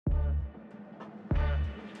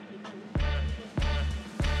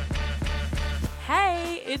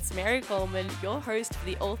it's Mary Coleman, your host for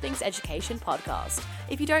the All Things Education podcast.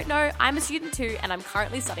 If you don't know, I'm a student too, and I'm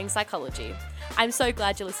currently studying psychology. I'm so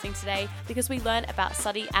glad you're listening today because we learn about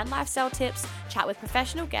study and lifestyle tips, chat with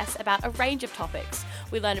professional guests about a range of topics.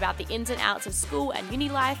 We learn about the ins and outs of school and uni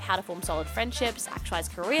life, how to form solid friendships, actualize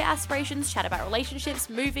career aspirations, chat about relationships,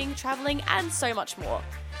 moving, traveling, and so much more.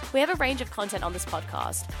 We have a range of content on this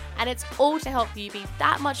podcast, and it's all to help you be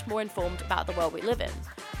that much more informed about the world we live in.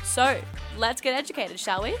 So, let's get educated,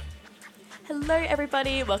 shall we? Hello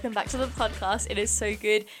everybody, welcome back to the podcast. It is so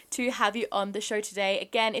good to have you on the show today.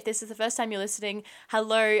 Again, if this is the first time you're listening,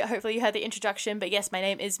 hello, hopefully you heard the introduction, but yes, my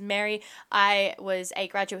name is Mary. I was a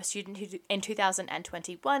graduate student in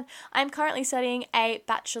 2021. I'm currently studying a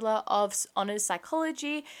Bachelor of Honours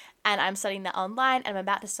Psychology, and I'm studying that online, and I'm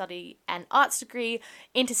about to study an arts degree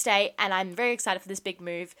interstate, and I'm very excited for this big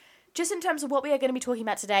move. Just in terms of what we are going to be talking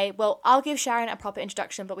about today, well, I'll give Sharon a proper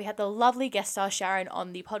introduction, but we had the lovely guest star Sharon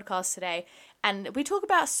on the podcast today, and we talk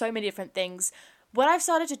about so many different things. What I've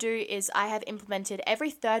started to do is I have implemented every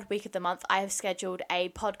third week of the month, I have scheduled a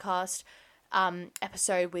podcast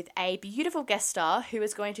episode with a beautiful guest star who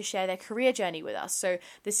is going to share their career journey with us. So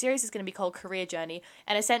the series is going to be called Career Journey,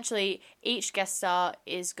 and essentially each guest star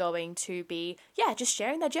is going to be, just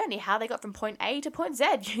sharing their journey, how they got from point A to point Z,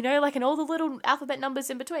 and all the little alphabet letters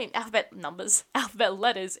in between,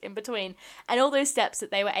 and all those steps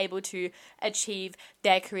that they were able to achieve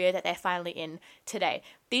their career that they're finally in today.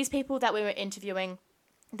 These people that we were interviewing,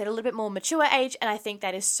 they're a little bit more mature age, and I think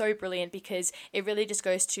that is so brilliant because it really just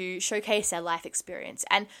goes to showcase their life experience.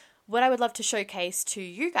 And what I would love to showcase to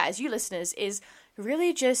you guys, you listeners, is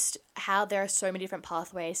really just how there are so many different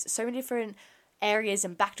pathways, so many different areas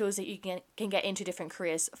and backdoors that you can get into different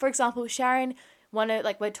careers. For example, Sharon,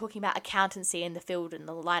 we're talking about accountancy in the field and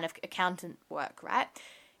the line of accountant work, right,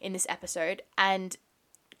 in this episode. And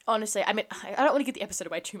honestly, I don't want to give the episode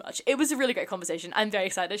away too much. It was a really great conversation. I'm very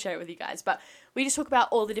excited to share it with you guys. But we just talk about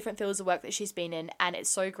all the different fields of work that she's been in, and it's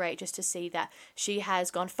so great just to see that she has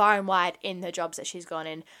gone far and wide in the jobs that she's gone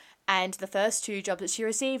in. And the first two jobs that she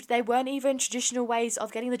received, they weren't even traditional ways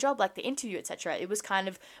of getting the job, like the interview, etc. It was kind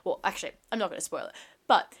of, actually, I'm not going to spoil it,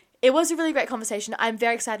 but it was a really great conversation. I'm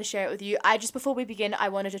very excited to share it with you. Before we begin, I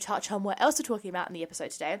wanted to touch on what else we're talking about in the episode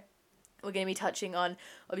today. We're going to be touching on,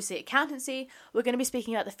 obviously, accountancy. We're going to be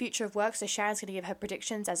speaking about the future of work. So Sharon's going to give her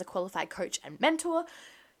predictions as a qualified coach and mentor.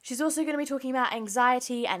 She's also going to be talking about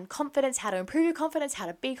anxiety and confidence, how to improve your confidence, how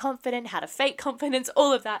to be confident, how to fake confidence,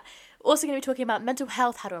 all of that. Also going to be talking about mental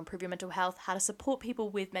health, how to improve your mental health, how to support people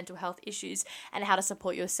with mental health issues, and how to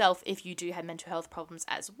support yourself if you do have mental health problems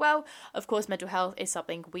as well. Of course, mental health is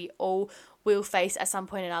something we all will face at some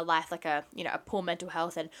point in our life, like a poor mental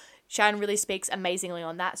health, and Sharon really speaks amazingly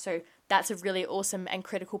on that. So that's a really awesome and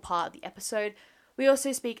critical part of the episode. We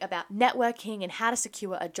also speak about networking and how to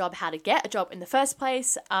secure a job, how to get a job in the first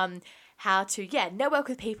place, how to, network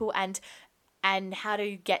with people and how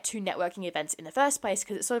to get to networking events in the first place,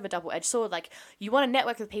 because it's sort of a double-edged sword. Like, you want to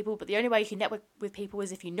network with people, but the only way you can network with people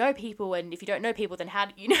is if you know people, and if you don't know people, then how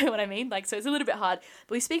do you know what I mean? So it's a little bit hard,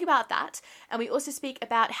 but we speak about that, and we also speak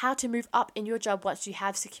about how to move up in your job once you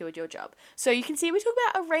have secured your job. So you can see we talk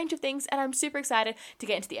about a range of things, and I'm super excited to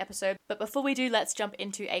get into the episode. But before we do, let's jump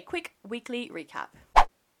into a quick weekly recap.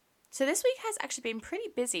 So this week has actually been pretty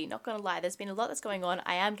busy, not going to lie. There's been a lot that's going on.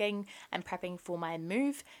 I am getting and prepping for my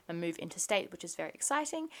move interstate, which is very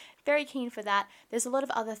exciting. Very keen for that. There's a lot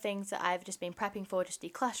of other things that I've just been prepping for, just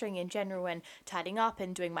decluttering in general and tidying up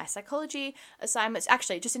and doing my psychology assignments.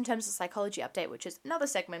 Actually, just in terms of psychology update, which is another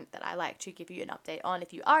segment that I like to give you an update on.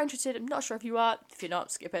 If you are interested, I'm not sure if you are. If you're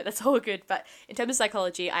not, skip it. That's all good. But in terms of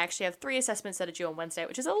psychology, I actually have 3 assessments that are due on Wednesday,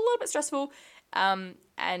 which is a little bit stressful. And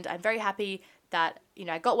I'm very happy that,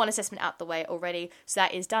 I got 1 assessment out the way already, so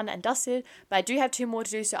that is done and dusted, but I do have 2 more to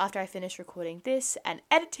do. So after I finish recording this and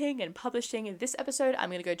editing and publishing this episode, I'm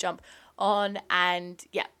going to go jump on and,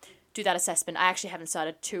 do that assessment. I actually haven't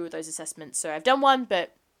started 2 of those assessments, so I've done 1,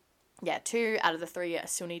 but 2 out of the 3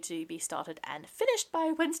 still need to be started and finished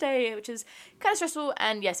by Wednesday, which is kind of stressful,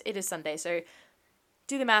 and yes, it is Sunday, so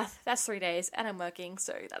do the math, that's 3 days, and I'm working,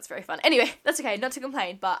 so that's very fun. Anyway, that's okay, not to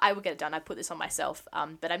complain, but I will get it done. I put this on myself,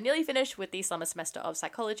 but I'm nearly finished with the summer semester of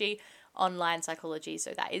psychology, online psychology,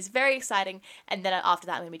 so that is very exciting. And then after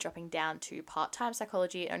that, I'm going to be dropping down to part-time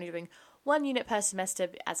psychology, only doing 1 unit per semester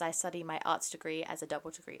as I study my arts degree as a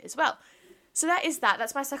double degree as well. So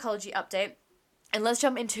that's my psychology update. And let's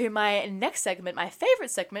jump into my next segment, my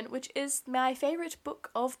favorite segment, which is my favorite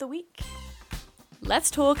book of the week.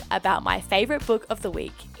 let's talk about my favorite book of the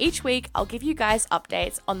week. Each week, I'll give you guys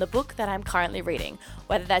updates on the book that I'm currently reading.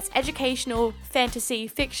 Whether that's educational, fantasy,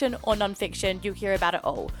 fiction, or non-fiction, you'll hear about it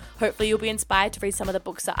all. Hopefully, you'll be inspired to read some of the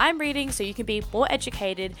books that I'm reading so you can be more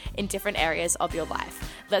educated in different areas of your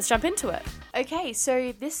life. Let's jump into it. Okay,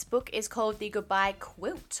 so this book is called The Goodbye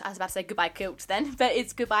Quilt. I was about to say Goodbye Quilt then, but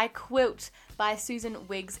it's Goodbye Quilt by Susan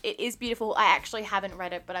Wiggs. It is beautiful. I actually haven't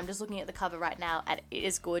read it, but I'm just looking at the cover right now and it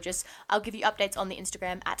is gorgeous. I'll give you updates on the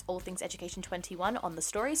Instagram at allthingseducation21 on the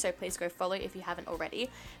story, so please go follow if you haven't already.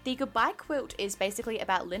 The Goodbye Quilt is basically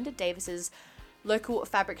about Linda Davis's local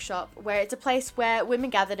fabric shop, where it's a place where women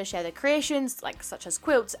gather to share their creations, like such as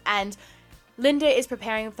quilts, and Linda is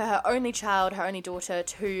preparing for her only child, her only daughter,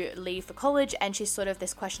 to leave for college, and she's sort of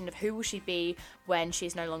this question of who will she be when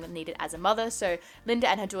she's no longer needed as a mother. So Linda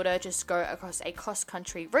and her daughter just go across a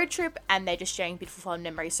cross-country road trip, and they're just sharing beautiful fond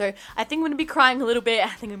memories. So I think I'm going to be crying a little bit, I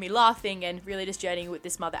think I'm going to be laughing, and really just journeying with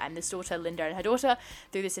this mother and this daughter, Linda and her daughter,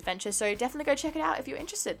 through this adventure. So definitely go check it out if you're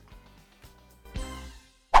interested.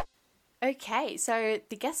 Okay, so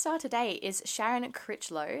the guest star today is Sharon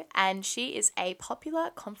Critchlow, and she is a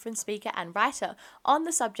popular conference speaker and writer on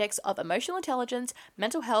the subjects of emotional intelligence,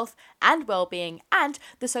 mental health and well-being, and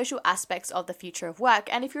the social aspects of the future of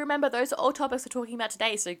work. And if you remember, those are all topics we're talking about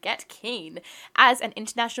today, so get keen. As an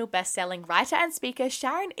international best-selling writer and speaker,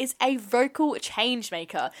 Sharon is a vocal change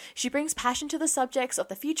maker. She brings passion to the subjects of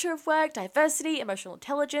the future of work, diversity, emotional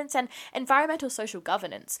intelligence, and environmental social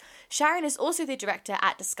governance. Sharon is also the director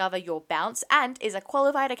at Discover Your Bounce and is a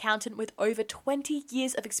qualified accountant with over 20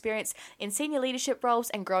 years of experience in senior leadership roles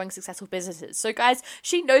and growing successful businesses. So guys,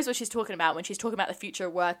 she knows what she's talking about when she's talking about the future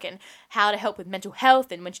of work and how to help with mental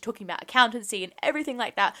health, and when she's talking about accountancy and everything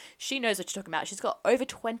like that, she knows what she's talking about. She's got over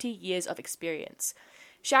 20 years of experience.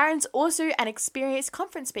 Sharon's also an experienced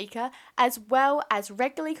conference speaker, as well as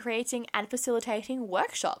regularly creating and facilitating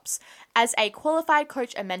workshops. As a qualified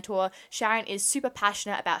coach and mentor, Sharon is super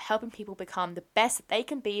passionate about helping people become the best that they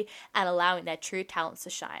can be and allowing their true talents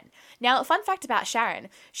to shine. Now, a fun fact about Sharon,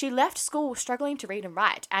 she left school struggling to read and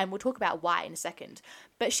write, and we'll talk about why in a second.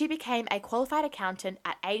 But she became a qualified accountant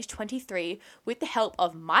at age 23 with the help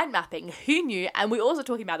of mind mapping. Who knew? And we're also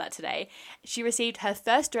talking about that today. She received her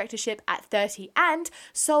first directorship at 30 and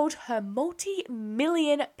sold her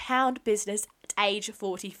multi-million pound business at age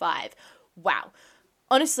 45. Wow.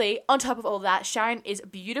 Honestly, on top of all that, Sharon is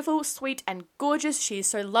beautiful, sweet, and gorgeous. She is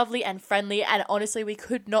so lovely and friendly, and honestly, we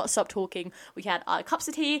could not stop talking. We had our cups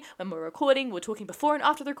of tea when we were recording. We were talking before and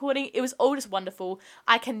after the recording. It was all just wonderful.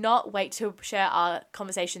 I cannot wait to share our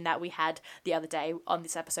conversation that we had the other day on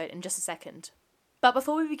this episode in just a second. But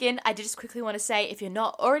before we begin, I did just quickly want to say, if you're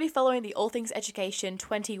not already following the All Things Education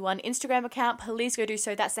 21 Instagram account, please go do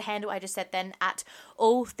so. That's the handle I just said then, at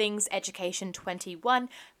All Things Education 21.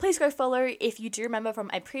 Please go follow. If you do remember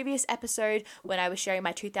from a previous episode when I was sharing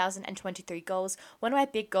my 2023 goals, one of my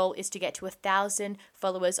big goals is to get to 1,000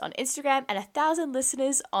 followers on Instagram and 1,000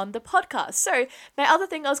 listeners on the podcast. So my other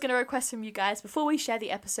thing I was going to request from you guys before we share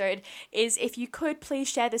the episode is if you could please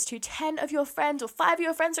share this to 10 of your friends or 5 of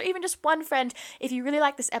your friends, or even just one friend if you really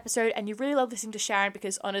like this episode and you really love listening to Sharon,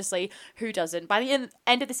 because honestly, who doesn't? By the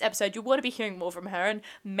end of this episode, you'll want to be hearing more from her, and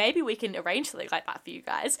maybe we can arrange something like that for you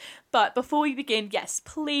guys. But before we begin, yes,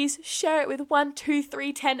 please share it with 1, 2,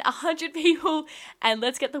 3, 10, 100 people, and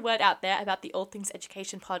let's get the word out there about the All Things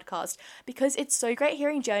Education podcast, because it's so great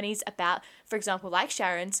hearing journeys about, for example, like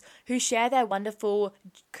Sharon's, who share their wonderful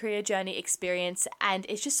career journey experience, and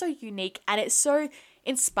it's just so unique, and it's so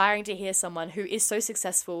inspiring to hear someone who is so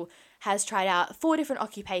successful, has tried out 4 different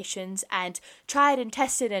occupations and tried and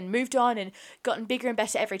tested and moved on and gotten bigger and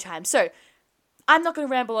better every time. So I'm not going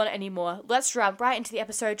to ramble on anymore. Let's jump right into the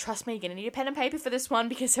episode. Trust me, you're going to need a pen and paper for this one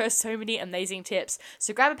because there are so many amazing tips.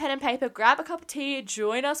 So grab a pen and paper, grab a cup of tea,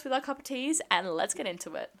 join us with our cup of teas, and let's get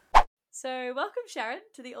into it. So welcome, Sharon,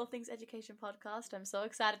 to the All Things Education podcast. I'm so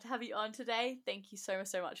excited to have you on today. Thank you so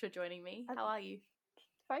much for joining me. How are you?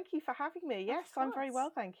 Thank you for having me. Yes, I'm very well,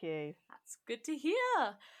 thank you. That's good to hear.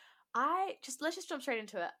 Let's just jump straight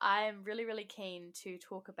into it. I'm really, really keen to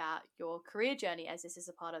talk about your career journey, as this is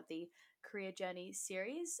a part of the Career Journey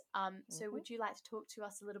series. So would you like to talk to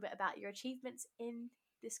us a little bit about your achievements in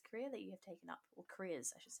this career that you have taken up, or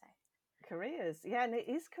careers, I should say? Careers, yeah, and it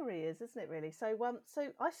is careers, isn't it? Really. So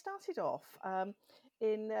I started off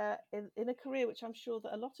in a career which I'm sure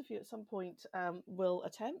that a lot of you at some point will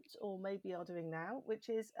attempt, or maybe are doing now, which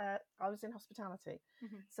is I was in hospitality.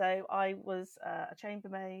 Mm-hmm. So I was a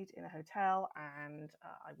chambermaid in a hotel, and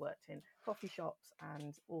I worked in coffee shops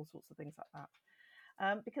and all sorts of things like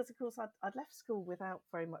that. Because of course I'd left school without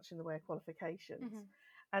very much in the way of qualifications.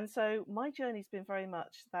 Mm-hmm. And so my journey's been very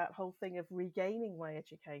much that whole thing of regaining my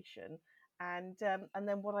education, and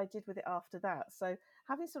then what I did with it after that. So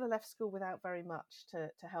having sort of left school without very much to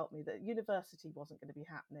help me, that university wasn't going to be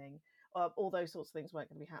happening, all those sorts of things weren't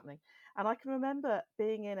going to be happening. And I can remember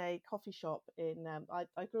being in a coffee shop in,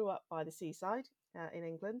 I grew up by the seaside in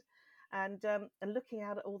England, and looking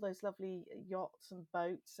out at all those lovely yachts and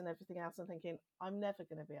boats and everything else, and thinking, I'm never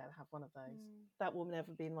going to be able to have one of those. That will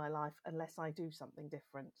never be in my life unless I do something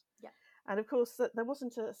different. Yeah. And of course, there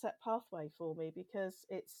wasn't a set pathway for me, because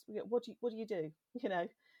it's, what do you do?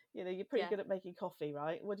 You're pretty good at making coffee,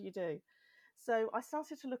 right? What do you do? So I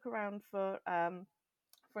started to look around for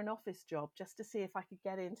an office job, just to see if I could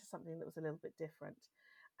get into something that was a little bit different.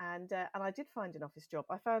 And I did find an office job.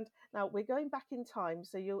 I found, now we're going back in time,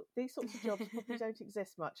 so these sorts of jobs probably don't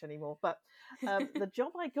exist much anymore. But the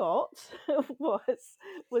job I got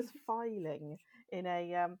was filing in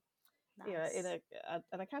a Nice. in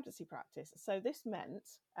an accountancy practice. So this meant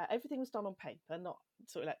everything was done on paper, not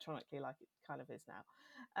sort of electronically like it kind of is now.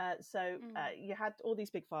 You had all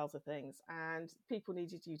these big files of things, and people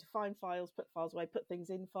needed you to find files, put files away, put things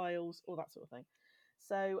in files, all that sort of thing.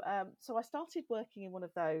 So I started working in one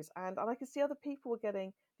of those, and I could see other people were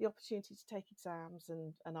getting the opportunity to take exams,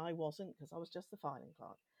 and I wasn't, because I was just the filing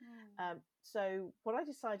clerk. So what I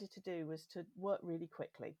decided to do was to work really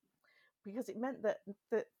quickly, because it meant that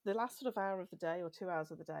the last sort of hour of the day or 2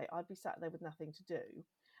 hours of the day, I'd be sat there with nothing to do.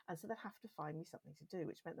 And so they'd have to find me something to do,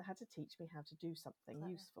 which meant they had to teach me how to do something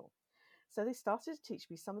useful. So they started to teach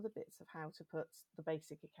me some of the bits of how to put the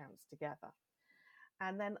basic accounts together.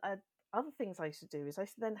 And then other things I used to do is I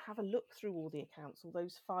used to then have a look through all the accounts, all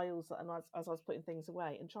those files, and as I was putting things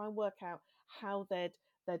away, and try and work out how they'd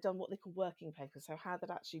done what they call working papers, so how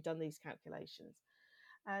they'd actually done these calculations.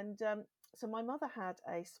 And so my mother had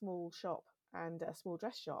a small shop and a small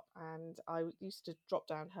dress shop, and I used to drop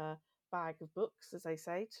down her bag of books, as they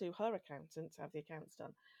say, to her accountant to have the accounts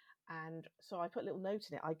done. And so I put a little note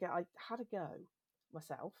in it. I had a go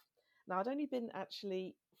myself. Now, I'd only been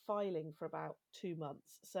actually filing for about 2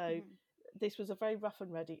 months, so this was a very rough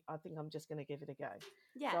and ready, I think I'm just going to give it a go.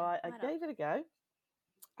 Yeah, so I gave it a go,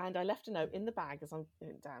 and I left a note in the bag as I'm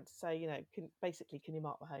putting it down to say, can you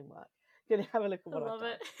mark my homework? Can you have a look at what I've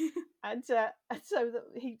done? And so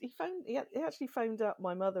he actually phoned up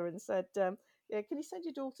my mother and said, can you send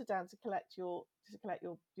your daughter down to collect your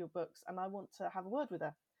books, and I want to have a word with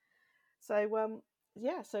her. So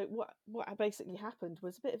so what basically happened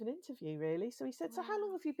was a bit of an interview, really. So he said, so how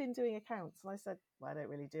long have you been doing accounts? And I said, well, I don't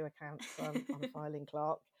really do accounts. I'm a filing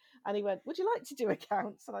clerk. And he went, would you like to do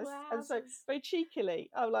accounts? And so very cheekily,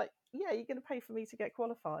 I'm like, yeah, you're going to pay for me to get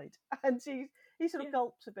qualified. And he sort of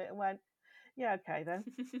gulped a bit and went, yeah, okay then.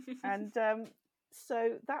 And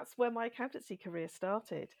so that's where my accountancy career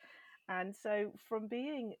started. And so from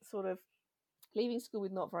being sort of leaving school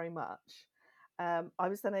with not very much, I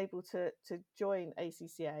was then able to join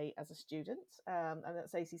ACCA as a student, and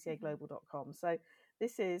that's accglobal.com. So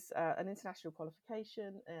this is an international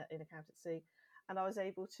qualification in accountancy, and I was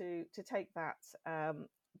able to take that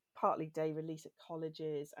partly day release at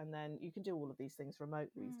colleges, and then you can do all of these things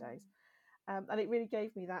remote these days. And it really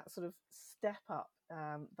gave me that sort of step up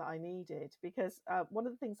that I needed, because one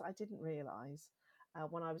of the things I didn't realise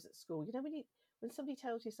when I was at school, when somebody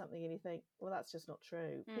tells you something and you think, well, that's just not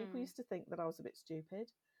true. People used to think that I was a bit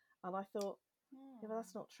stupid. And I thought, yeah, well,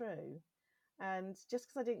 that's not true. And just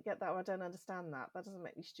because I didn't get that or I don't understand that, that doesn't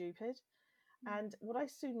make me stupid. And what I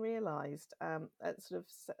soon realised at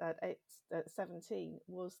 17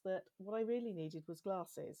 was that what I really needed was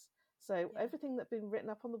glasses. So everything that had been written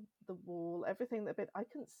up on the wall, everything that I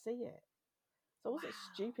couldn't see it. So I wasn't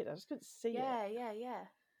stupid, I just couldn't see it.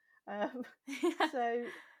 Yeah. So,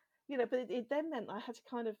 but it then meant I had to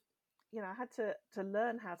kind of, I had to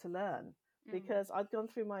learn how to learn, because I'd gone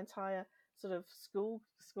through my entire sort of school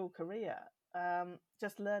career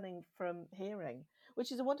just learning from hearing,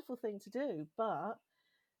 which is a wonderful thing to do, but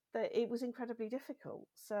it was incredibly difficult.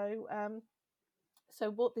 So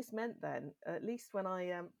what this meant then, at least when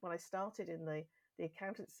I started in the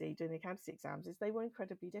accountancy, doing the accountancy exams, is they were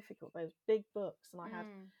incredibly difficult. They were big books, and I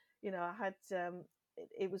had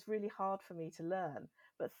it was really hard for me to learn.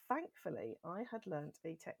 But thankfully, I had learnt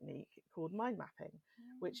a technique called mind mapping,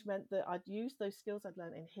 which meant that I'd use those skills I'd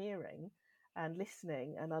learnt in hearing and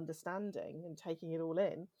listening and understanding and taking it all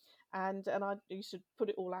in, and I used to put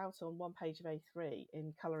it all out on one page of A3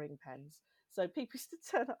 in colouring pens. So people used to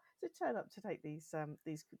turn up to take these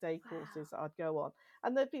day courses that I'd go on,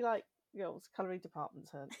 and they'd be like, colouring department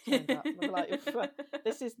turned up. And I'm like,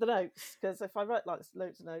 this is the notes, because if I write like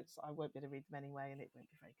loads of notes, I won't be able to read them anyway, and it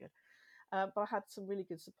won't be very good. But I had some really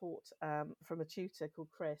good support from a tutor called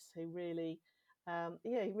Chris, who really,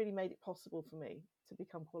 he really made it possible for me to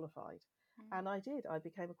become qualified. And I did. I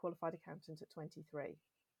became a qualified accountant at 23.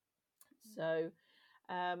 So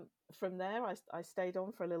from there, I stayed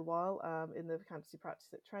on for a little while in the accountancy practice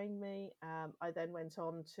that trained me. I then went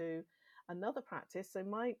on to another practice. So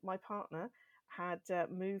my partner had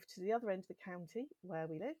moved to the other end of the county where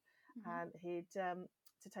we live, and he'd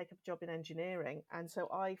to take a job in engineering. And so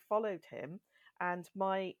I followed him. And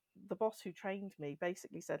the boss who trained me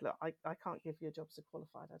basically said, "Look, I can't give you a job as a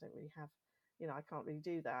qualified. I don't really have, I can't really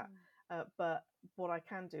do that. But what I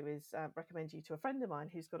can do is recommend you to a friend of mine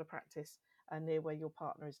who's got a practice near where your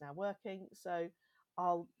partner is now working. So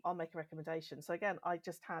I'll make a recommendation." So again, I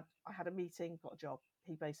had a meeting, got a job.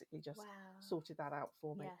 He basically just sorted that out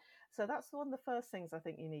for me. Yeah. So that's one of the first things I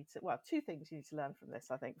think you need to, well, two things you need to learn from this,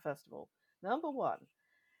 I think, first of all. Number one,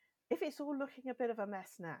 if it's all looking a bit of a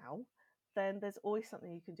mess now, then there's always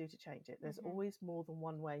something you can do to change it. There's always more than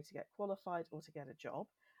one way to get qualified or to get a job.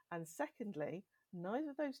 And secondly,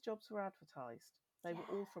 neither of those jobs were advertised. They were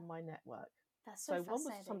all from my network. That's so one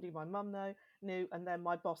was somebody my mum knew, and then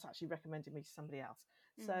my boss actually recommended me to somebody else.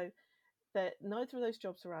 So neither of those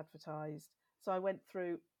jobs were advertised. So I went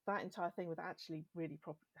through that entire thing without actually really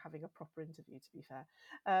having a proper interview, to be fair.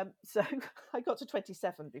 So I got to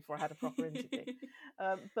 27 before I had a proper interview.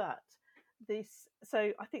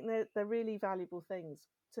 So I think they're really valuable things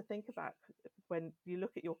to think about when you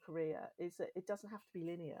look at your career, is that it doesn't have to be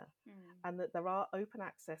linear, and that there are open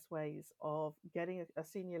access ways of getting a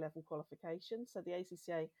senior level qualification. So the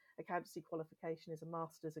ACCA accountancy qualification is a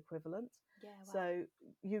master's equivalent. So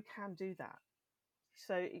you can do that.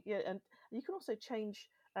 So yeah, and you can also change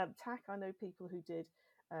tack. I know people who did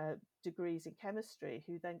degrees in chemistry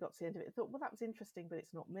who then got to the end of it and thought, well, that was interesting, but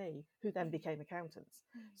it's not me, who then became accountants.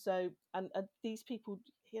 So and these people,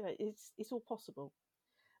 it's all possible.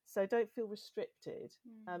 So don't feel restricted.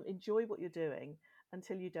 Enjoy what you're doing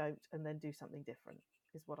until you don't, and then do something different,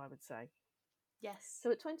 is what I would say. Yes.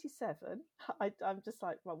 So at 27, I'm just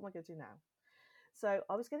like, well, what am I going to do now? So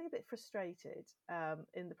I was getting a bit frustrated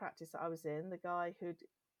in the practice that I was in. The guy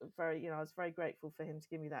I was very grateful for him to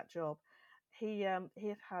give me that job. He had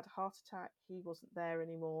had a heart attack. He wasn't there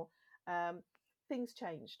anymore. Things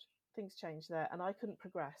changed there, and I couldn't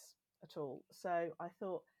progress at all. So I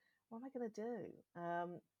thought, what am I going to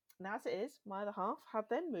do? Now, as it is, my other half had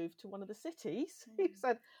then moved to one of the cities. He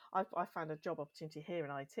said, I found a job opportunity here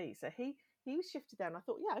in IT. So he was shifted there, and I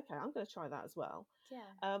thought, yeah, okay, I'm going to try that as well.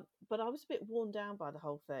 Yeah. But I was a bit worn down by the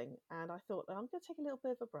whole thing, and I thought, I'm going to take a little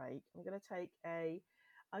bit of a break. I'm going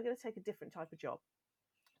to take a different type of job,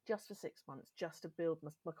 just for 6 months, just to build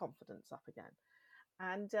my confidence up again.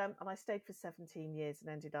 And I stayed for 17 years and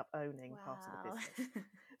ended up owning part of the business.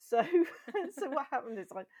 So what happened is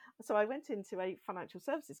I went into a financial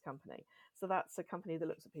services company. So that's a company that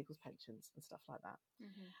looks at people's pensions and stuff like that.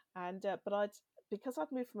 And because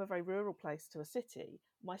I'd moved from a very rural place to a city,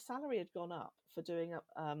 my salary had gone up for doing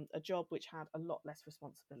a job which had a lot less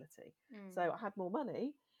responsibility. So I had more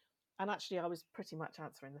money. And actually, I was pretty much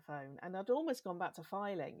answering the phone, and I'd almost gone back to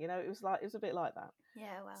filing. It was a bit like that.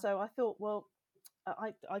 Yeah, wow. So I thought, well,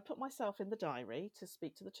 I put myself in the diary to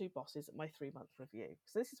speak to the two bosses at my 3-month review.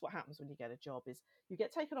 So this is what happens when you get a job: is you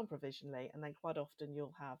get taken on provisionally, and then quite often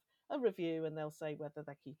you'll have a review, and they'll say whether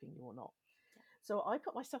they're keeping you or not. Yeah. So I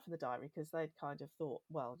put myself in the diary because they'd kind of thought,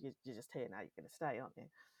 well, you're just here now, you're going to stay, aren't you?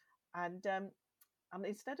 And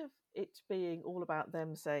instead of it being all about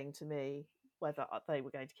them saying to me whether they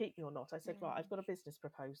were going to keep me or not, I said, right, I've got a business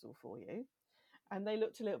proposal for you. And they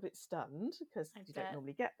looked a little bit stunned because you don't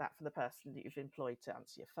normally get that from the person that you've employed to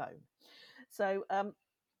answer your phone. So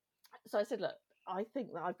I said, look, I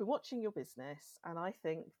think that I've been watching your business, and I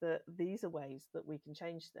think that these are ways that we can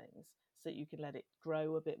change things so that you can let it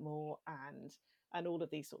grow a bit more and all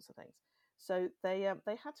of these sorts of things. So they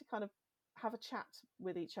had to kind of have a chat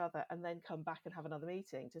with each other and then come back and have another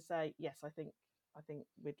meeting to say, yes, I think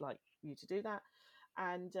we'd like you to do that,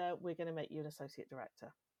 and we're going to make you an associate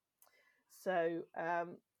director. So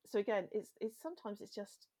again, it's sometimes it's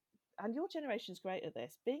just, and your generation's great at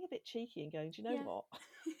this, being a bit cheeky and going, do you know what?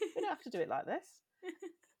 We don't have to do it like this.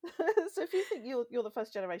 So if you think you're the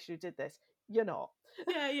first generation who did this, you're not.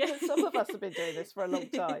 Yeah. Some of us have been doing this for a long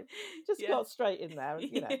time. Just got straight in there,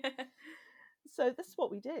 and So this is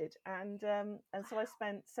what we did, and so I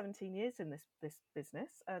spent 17 years in this business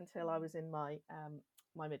until I was in my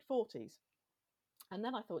mid 40s. And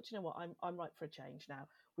then I thought, you know what, I'm right for a change now.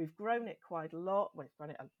 We've grown it quite a lot. We've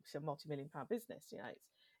run it a multi-million-pound business.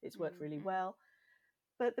 It's worked really well.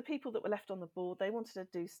 But the people that were left on the board, they wanted to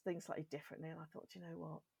do things slightly differently. And I thought, you know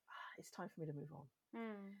what, it's time for me to move on.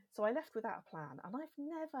 Mm. So I left without a plan, and I've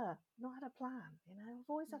never not had a plan. I've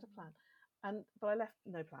always had a plan, but I left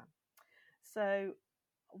no plan. So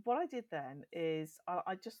what I did then is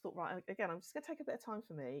I just thought, right, again, I'm just going to take a bit of time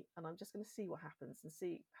for me, and I'm just going to see what happens and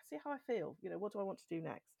see how I feel. What do I want to do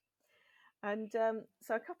next? And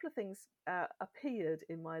so a couple of things appeared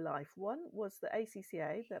in my life. One was the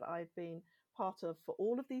ACCA that I'd been part of for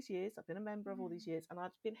all of these years. I've been a member of all these years, and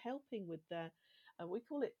I've been helping with their, we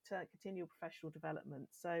call it continual professional development.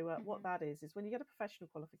 So what that is when you get a professional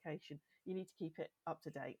qualification, you need to keep it up to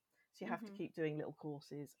date. So you have to keep doing little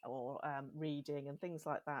courses or reading and things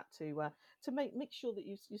like that to make sure that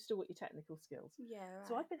you still got your technical skills. Yeah, right.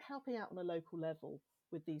 So I've been helping out on a local level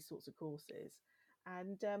with these sorts of courses.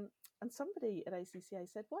 And somebody at ACCA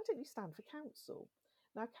said, why don't you stand for council?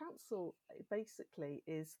 Now, council basically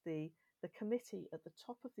is the committee at the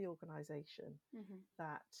top of the organisation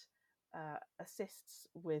that assists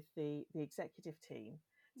with the executive team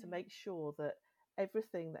to make sure that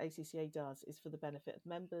everything that ACCA does is for the benefit of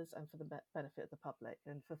members and for the benefit of the public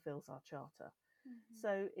and fulfills our charter.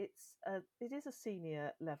 So it is a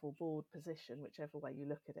senior level board position, whichever way you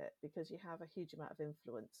look at it, because you have a huge amount of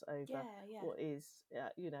influence over what is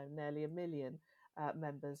nearly 1 million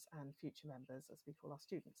members and future members, as we call our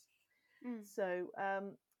students. So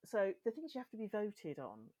the things you have to be voted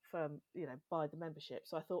on from by the membership.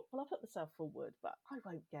 So I thought, well, I'll put myself forward, but I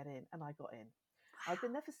won't get in, and I got in. Wow. I've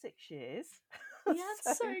been there for 6 years. Yeah,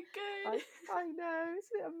 that's so good. I know,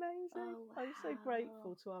 isn't it amazing? Oh, wow. I'm so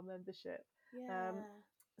grateful to our membership. Yeah. And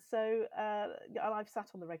I've sat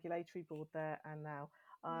on the regulatory board there, and now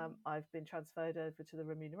I've been transferred over to the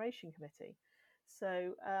remuneration committee.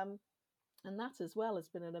 So and that as well has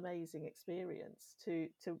been an amazing experience to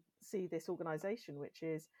see this organisation, which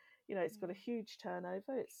is, it's got a huge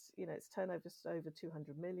turnover. It's turnover's over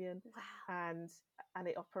 200 million. Wow. And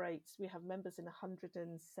it operates. We have members in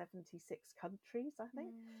 176 countries, I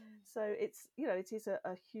think. So it's it is a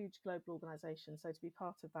huge global organisation. So to be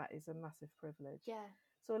part of that is a massive privilege. Yeah.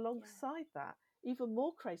 So alongside that, even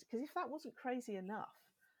more crazy, because if that wasn't crazy enough.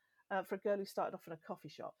 For a girl who started off in a coffee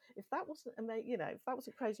shop, if that wasn't if that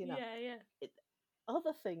wasn't crazy enough,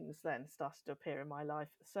 other things then started to appear in my life.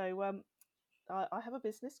 So I have a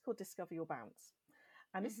business called Discover Your Bounce,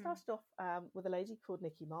 and it started off with a lady called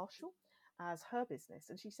Nikki Marshall as her business,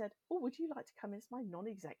 and she said, "Oh, would you like to come in as my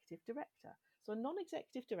non-executive director?" So a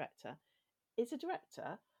non-executive director is a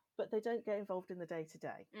director, but they don't get involved in the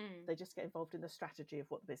day-to-day. They just get involved in the strategy of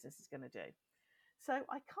what the business is going to do. So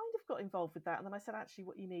I kind of got involved with that. And then I said, actually,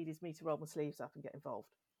 what you need is me to roll my sleeves up and get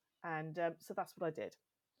involved. And so that's what I did.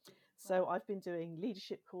 So I've been doing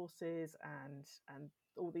leadership courses and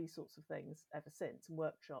all these sorts of things ever since, and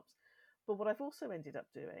workshops. But what I've also ended up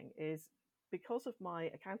doing is, because of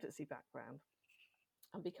my accountancy background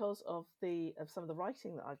and because of some of the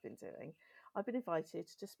writing that I've been doing, I've been invited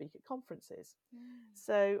to speak at conferences.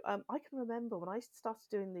 So I can remember when I started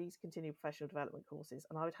doing these continuing professional development courses,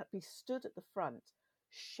 and I would be stood at the front,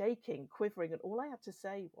 shaking, quivering, and all I had to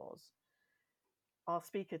say was, our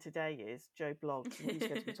speaker today is Joe Bloggs, and he's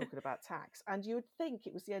going to be talking about tax. And you would think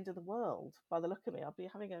it was the end of the world by the look of me. I'd be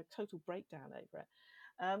having a total breakdown over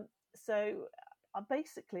it. So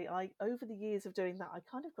basically, over the years of doing that, I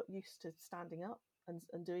kind of got used to standing up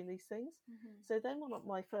and doing these things. So then when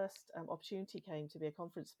my first opportunity came to be a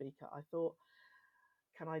conference speaker, I thought,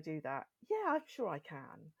 can I do that? Yeah, I'm sure I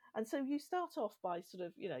can. And so you start off by sort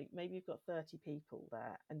of, maybe you've got 30 people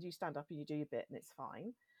there, and you stand up and you do your bit, and it's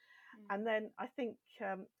fine. And then I think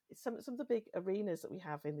some of the big arenas that we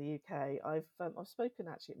have in the UK, I've spoken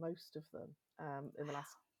actually at most of them in the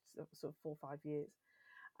last sort of 4 or 5 years.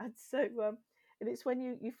 And so and it's when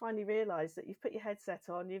you finally realise that you've put your headset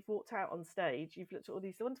on, you've walked out on stage, you've looked at all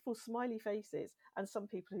these wonderful smiley faces, and some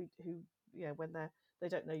people who when they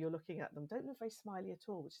don't know you're looking at them, don't look very smiley at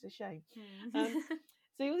all, which is a shame.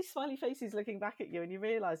 So all these smiley faces looking back at you, and you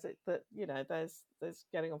realise that there's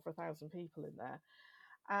getting on for 1,000 people in there.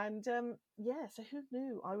 And so who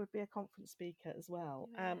knew I would be a conference speaker as well?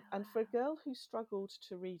 And for a girl who struggled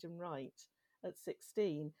to read and write at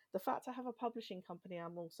 16, the fact I have a publishing company,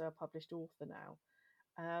 I'm also a published author now,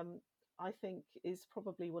 I think is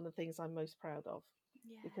probably one of the things I'm most proud of,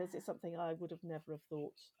 because it's something I would have never have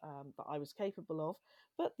thought that I was capable of,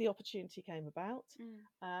 but the opportunity came about.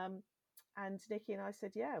 And Nikki and I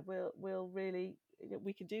said, yeah, we'll really,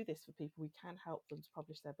 we can do this for people. We can help them to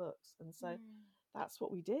publish their books. And so that's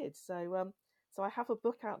what we did. So I have a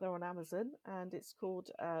book out there on Amazon, and it's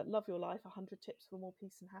called Love Your Life, 100 Tips for More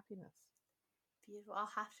Peace and Happiness. Beautiful. I'll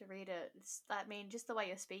have to read it. I mean, just the way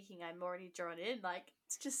you're speaking, I'm already drawn in. Like,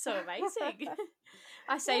 it's just so amazing.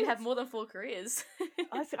 I say you Well, have more than 4 careers.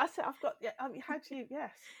 I said I've got, yeah. I mean, how do you?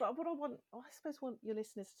 Yes, but what I suppose, want your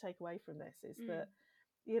listeners to take away from this is that,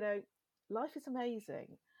 life is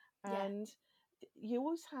amazing, Yeah. and you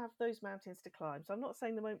always have those mountains to climb. So I'm not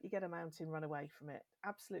saying the moment you get a mountain, run away from it.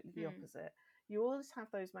 Absolutely the opposite. You always have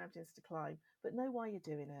those mountains to climb, but know why you're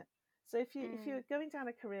doing it. So if you're going down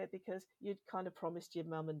a career because you'd kind of promised your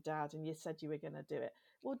mum and dad and you said you were going to do it,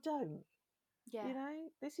 well, don't. Yeah.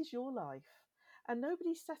 This is your life, and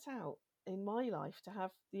nobody set out in my life to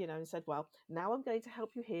have, and said, well, now I'm going to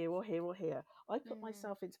help you here or here or here. I put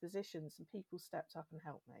myself into positions and people stepped up and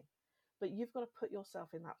helped me. But you've got to put yourself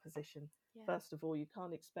in that position. Yeah. First of all, you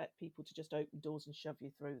can't expect people to just open doors and shove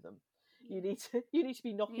you through them. Yeah. You need to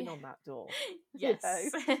be knocking on that door. Yes.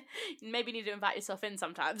 Maybe need to invite yourself in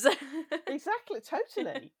sometimes. Exactly.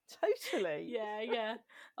 Totally. Yeah.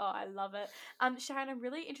 Oh, I love it. Sharon, I'm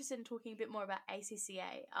really interested in talking a bit more about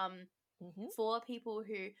ACCA. For people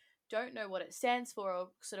who don't know what it stands for or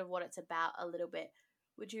sort of what it's about a little bit,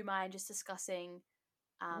 would you mind just discussing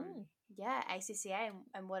ACCA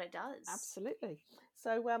and what it does? Absolutely.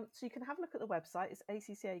 So so you can have a look at the website. It's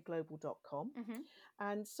accaglobal.com.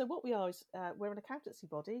 And so what we are is, we're an accountancy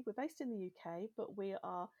body. We're based in the UK, but we're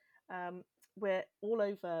all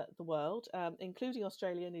over the world, including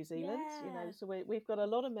Australia, New Zealand. So we've got a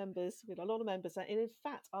lot of members. And in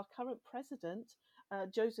fact, our current president,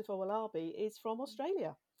 Joseph Owolabi, is from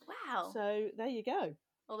Australia. Wow! So there you go.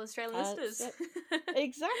 All the Australian listeners.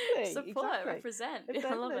 Exactly. Support, represent.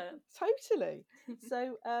 I love it. Totally.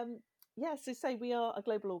 So so say we are a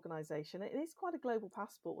global organisation. It is quite a global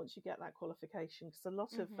passport once you get that qualification, because a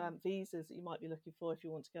lot of visas that you might be looking for if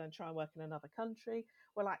you want to go and try and work in another country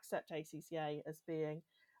will accept ACCA as being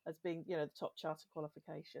the top charter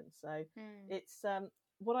qualification. So it's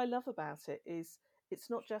what I love about it is it's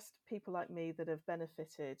not just people like me that have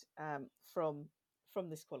benefited from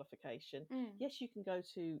this qualification. Yes, you can go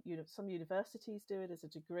to some universities do it as a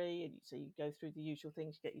degree, and so you go through the usual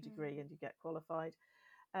things, you get your degree and you get qualified.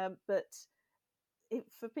 But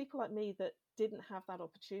for people like me that didn't have that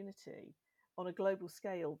opportunity on a global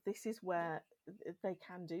scale, this is where they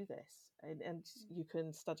can do this, and you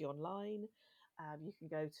can study online. You can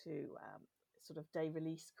go to sort of day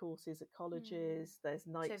release courses at colleges. There's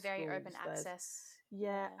night schools. So very open access.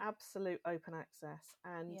 Yeah, absolute open access,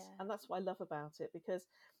 and that's what I love about it, because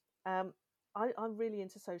I'm really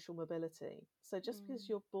into social mobility. So just because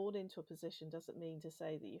you're born into a position doesn't mean to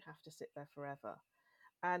say that you have to sit there forever.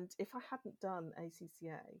 And if I hadn't done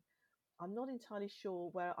ACCA, I'm not entirely sure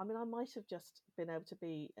where. I mean, I might have just been able to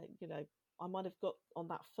be, I might have got on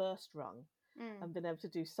that first rung and been able to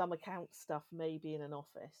do some account stuff maybe in an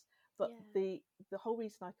office. But the whole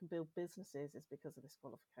reason I can build businesses is because of this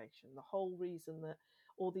qualification. The whole reason that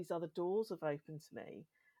all these other doors have opened to me,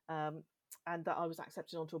 and that I was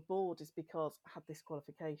accepted onto a board, is because I had this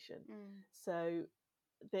qualification. So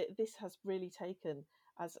this has really taken,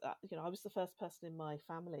 as I was the first person in my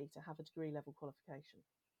family to have a degree level qualification.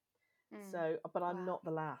 So, but I'm not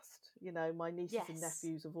the last. My nieces and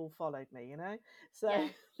nephews have all followed me. So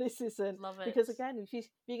this isn't, because again, if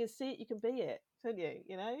you can see it, you can be it, don't you?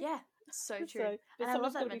 Yeah, so true. So, but and I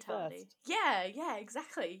love that be mentality. first. Yeah,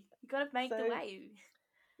 exactly. You got to make the way.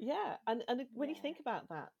 Yeah, and when you think about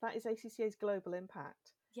that, that is ACCA's global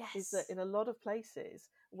impact. Yes, is that in a lot of places,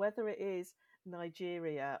 whether it is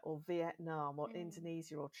Nigeria or Vietnam or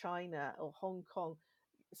Indonesia or China or Hong Kong,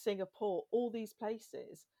 Singapore, all these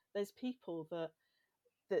places, there's people that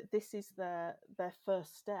this is their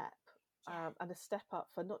first step, and a step up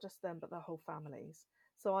for not just them but their whole families.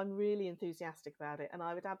 So I'm really enthusiastic about it, and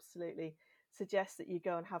I would absolutely suggest that you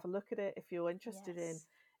go and have a look at it if you're interested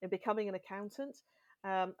in becoming an accountant.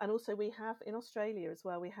 And also we have in Australia as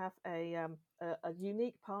well, we have a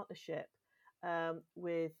unique partnership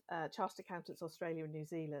with Chartered Accountants Australia and New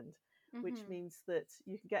Zealand, which means that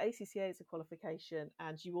you can get ACCA as a qualification,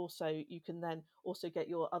 and you can then also get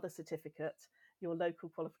your other certificate, your local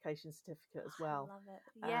qualification certificate as well.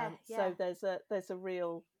 I love it. So there's a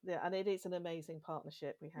real, and it is an amazing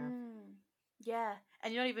partnership we have. Yeah,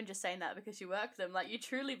 and you're not even just saying that because you work them, like you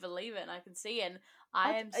truly believe it, and I can see. And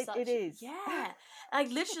I am such. It is. Yeah,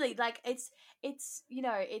 like literally, like it's it's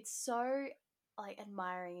so like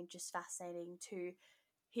admiring and just fascinating to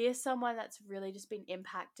hear someone that's really just been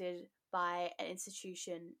impacted by an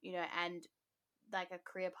institution, and like a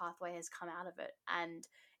career pathway has come out of it, and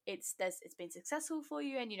it's been successful for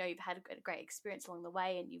you, and you've had a great experience along the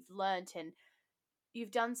way, and you've learnt, and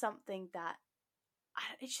you've done something that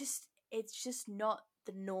it's just it's just not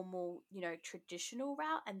the normal, traditional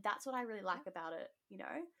route. And that's what I really like about it,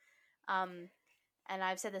 Um, and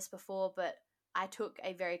I've said this before, but I took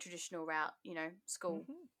a very traditional route, school,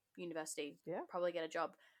 university, Yeah. probably get a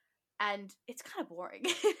job. And it's kind of boring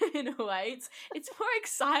in a way. It's more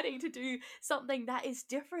exciting to do something that is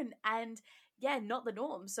different and not the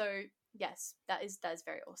norm. So yes, that is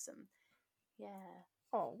very awesome. Yeah.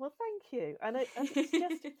 Oh, well, thank you. And it's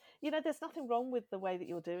just, there's nothing wrong with the way that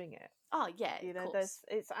you're doing it. Oh yeah, of course.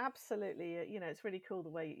 It's absolutely, it's really cool the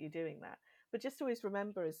way you're doing that. But just always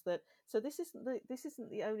remember is that, so this isn't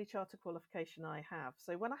the only charter qualification I have.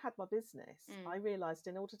 So when I had my business, I realized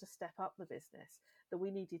in order to step up the business that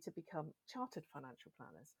we needed to become chartered financial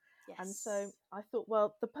planners. Yes. And so I thought,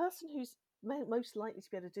 well, the person who's most likely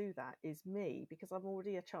to be able to do that is me, because I'm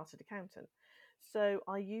already a chartered accountant. So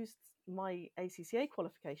I used my ACCA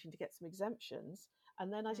qualification to get some exemptions,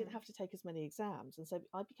 and then I didn't have to take as many exams, and so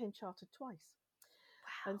I became chartered twice.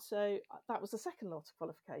 Wow. And so that was the second lot of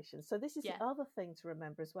qualifications. So this is the other thing to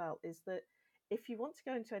remember as well, is that if you want to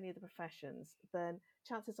go into any of the professions, then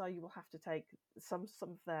chances are you will have to take some of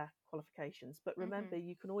their qualifications. But remember,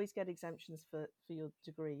 you can always get exemptions for your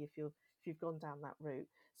degree if you've gone down that route.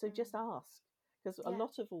 So just ask, because a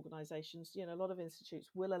lot of organisations, a lot of institutes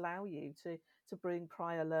will allow you to bring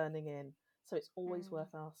prior learning in. So it's always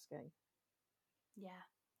worth asking. Yeah.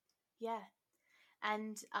 Yeah.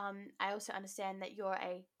 And I also understand that you're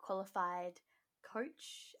a qualified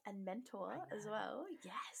coach and mentor as well.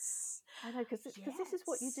 Yes. I know, because this is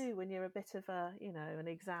what you do when you're a bit of a, an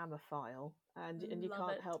examophile and you Love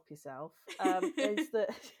can't it. help yourself. Is that,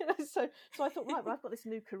 so I thought, right, well, I've got this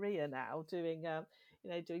new career now doing,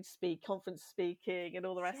 doing conference speaking and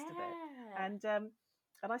all the rest of it.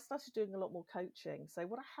 And I started doing a lot more coaching. So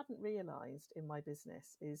what I hadn't realised in my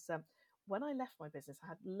business is when I left my business, I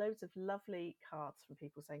had loads of lovely cards from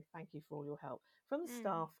people saying thank you for all your help, from the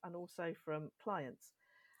staff and also from clients.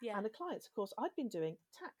 Yeah. And the clients, of course, I'd been doing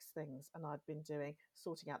tax things, and I'd been doing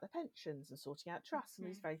sorting out their pensions and sorting out trusts and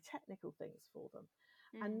these very technical things for them.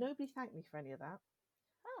 And nobody thanked me for any of that.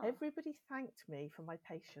 Oh. Everybody thanked me for my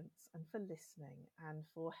patience and for listening and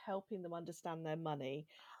for helping them understand their money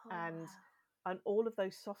and all of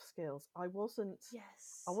those soft skills. I wasn't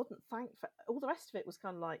thanked for all the rest of it. Was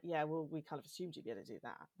kind of like, yeah, well, we kind of assumed you'd be able to do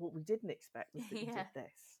that. What we didn't expect was that you did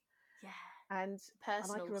this. Yeah. And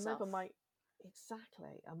Personal I can remember self.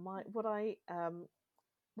 Exactly. And I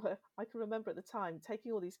can remember at the time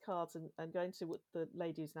taking all these cards and going to the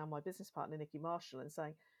lady who's now my business partner, Nikki Marshall, and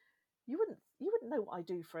saying, you wouldn't know what I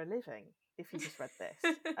do for a living if you just read this.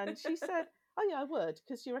 And she said, oh yeah, I would,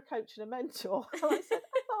 because you're a coach and a mentor. And I said,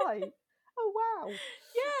 oh, hi. Oh wow.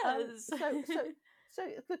 Yes. So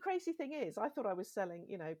the crazy thing is, I thought I was selling,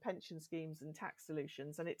 pension schemes and tax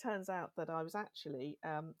solutions, and it turns out that I was actually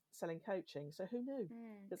selling coaching. So who knew?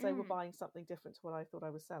 Because they were buying something different to what I thought I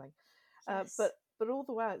was selling. Yes. But all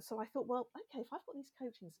the way, so I thought, well, okay, if I've got these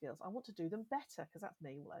coaching skills, I want to do them better, because that's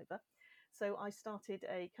me all over. So I started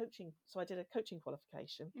I did a coaching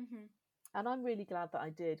qualification. And I'm really glad that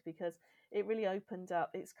I did, because it really opened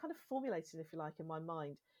up, it's kind of formulated, if you like, in my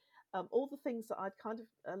mind, all the things that I'd kind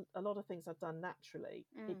of, a lot of things I'd done naturally.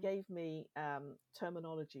 It gave me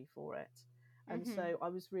terminology for it. And so I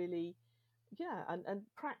was really, and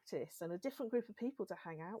practice and a different group of people to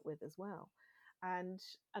hang out with as well. And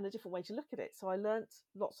a different way to look at it. So I learnt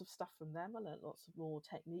lots of stuff from them. I learnt lots of more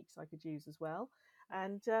techniques I could use as well.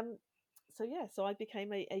 And so I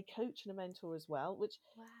became a coach and a mentor as well,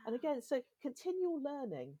 and again, so continual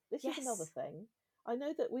learning. This is another thing. I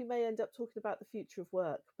know that we may end up talking about the future of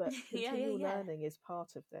work, but continual learning is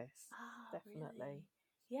part of this. Definitely. Really?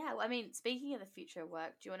 Yeah. Well, I mean, speaking of the future of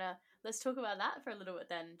work, do you want to, let's talk about that for a little bit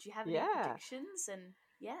then. Do you have any predictions? And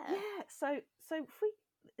So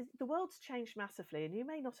the world's changed massively, and you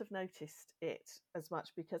may not have noticed it as much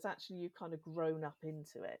because actually you've kind of grown up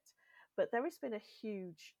into it. But there has been a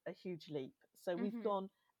huge leap. So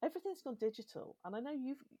everything's gone digital, and I know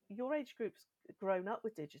your age group's grown up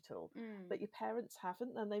with digital, but your parents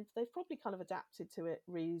haven't, and they've probably kind of adapted to it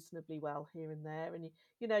reasonably well here and there. And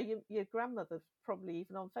your grandmother probably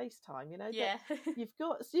even on FaceTime. You've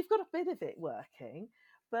got a bit of it working,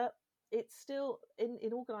 but it's still in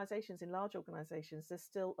organisations, in large organisations, there's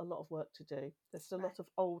still a lot of work to do. There's still a lot of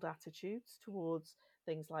old attitudes towards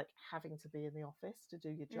things like having to be in the office to do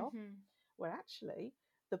your job, where actually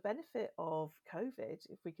the benefit of COVID,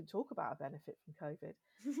 if we can talk about a benefit from COVID,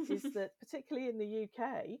 is that particularly in the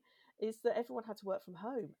UK, is that everyone had to work from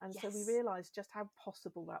home. And so we realised just how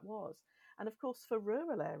possible that was. And of course, for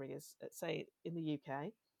rural areas, say in the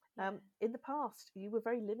UK, in the past, you were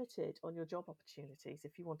very limited on your job opportunities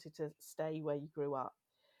if you wanted to stay where you grew up.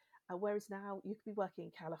 And whereas now you could be working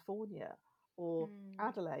in California or Mm.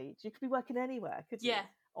 Adelaide, you could be working anywhere, could you? Yeah.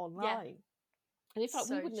 Online. And in fact,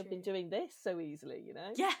 we So wouldn't have been true. doing this so easily, you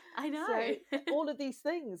know? Yeah, I know. So all of these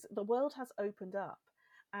things, the world has opened up,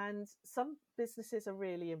 and some businesses are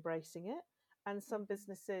really embracing it, and some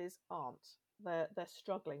businesses aren't. They're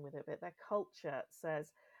struggling with it a bit. Their culture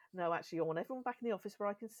says, no, actually, I want everyone back in the office where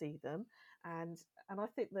I can see them, and I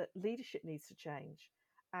think that leadership needs to change.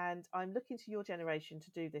 And I'm looking to your generation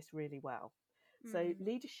to do this really well. So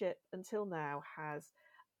leadership until now has,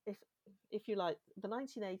 if you like, the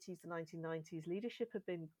 1980s, the 1990s, leadership had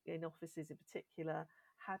been in offices in particular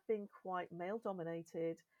had been quite male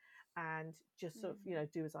dominated and just sort of, you know,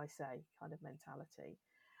 do as I say kind of mentality.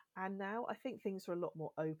 And now I think things are a lot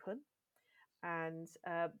more open, and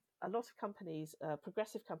a lot of companies,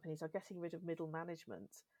 progressive companies, are getting rid of middle management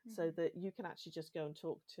so that you can actually just go and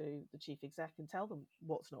talk to the chief exec and tell them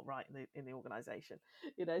what's not right in the organization,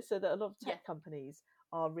 you know, so that a lot of tech companies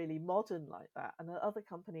are really modern like that, and other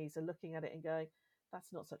companies are looking at it and going,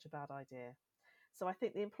 that's not such a bad idea. So I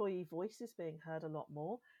think the employee voice is being heard a lot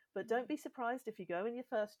more. But don't be surprised if you go in your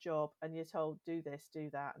first job and you're told, do this, do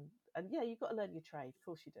that. And yeah, you've got to learn your trade. Of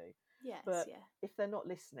course you do. Yes, But yeah. if they're not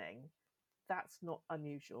listening, that's not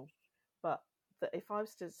unusual. But if I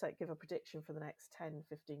was to say, give a prediction for the next 10,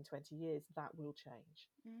 15, 20 years, that will change.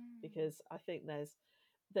 Because I think there's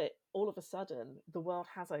that all of a sudden the world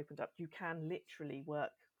has opened up. You can literally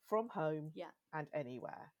work from home and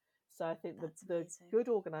anywhere. So I think the good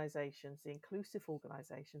organisations, the inclusive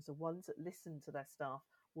organisations, the ones that listen to their staff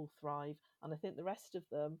will thrive. And I think the rest of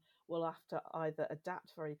them will have to either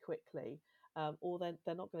adapt very quickly or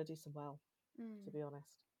they're not going to do so well, to be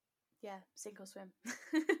honest. Yeah, sink or swim.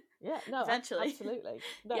 Yeah, no, Eventually. absolutely.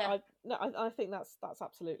 No, Yeah. I think that's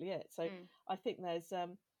absolutely it. So I think there's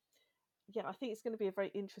I think it's going to be a very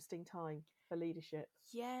interesting time for leadership.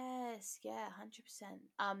 Yes, yeah,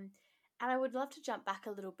 100%. And I would love to jump back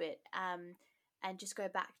a little bit, and just go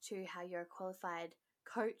back to how you're a qualified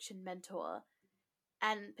coach and mentor,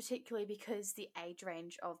 and particularly because the age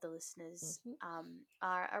range of the listeners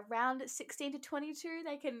are around 16 to 22.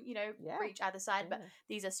 They can, reach either side, but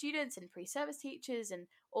these are students and pre-service teachers and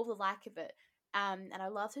all the like of it. And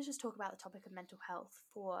I'd love to just talk about the topic of mental health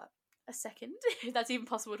for a second, if that's even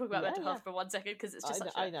possible to talk about mental health for 1 second, because it's just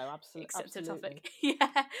such an extensive topic.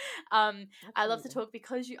 I love to talk,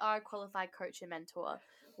 because you are a qualified coach and mentor.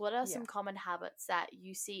 What are some common habits that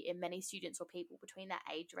you see in many students or people between that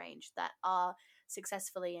age range that are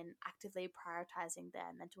successfully and actively prioritizing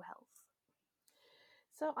their mental health?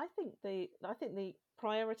 So I think the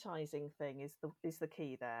prioritizing thing is the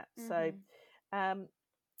key there. So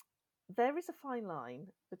there is a fine line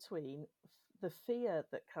between the fear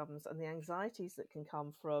that comes and the anxieties that can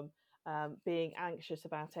come from being anxious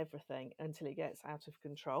about everything until it gets out of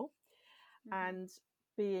control, and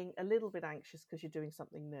being a little bit anxious because you're doing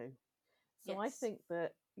something new. So I think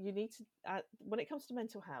that you need to, when it comes to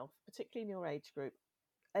mental health, particularly in your age group,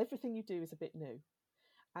 everything you do is a bit new.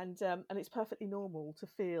 And it's perfectly normal to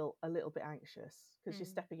feel a little bit anxious because you're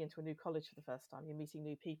stepping into a new college for the first time, you're meeting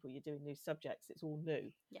new people, you're doing new subjects, it's all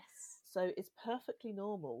new. Yes. So it's perfectly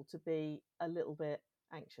normal to be a little bit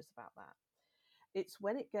anxious about that. It's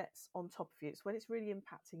when it gets on top of you, it's when it's really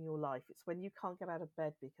impacting your life, it's when you can't get out of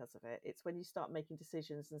bed because of it, it's when you start making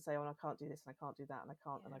decisions and say, oh, I can't do this and I can't do that and I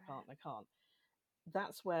can't and I can't and I can't.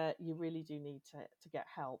 That's where you really do need to get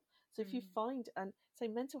help. So if you find, and say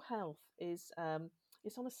mental health is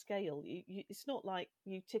it's on a scale. It's not like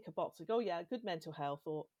you tick a box and go, oh yeah, good mental health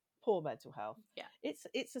or poor mental health. Yeah.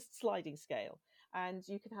 It's a sliding scale, and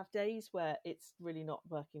you can have days where it's really not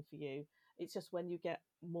working for you. It's just when you get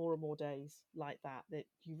more and more days like that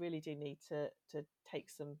you really do need to take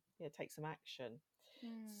some action.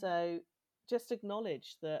 So just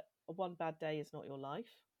acknowledge that one bad day is not your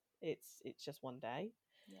life. It's just one day.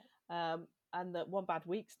 And that one bad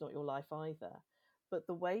week's not your life either. But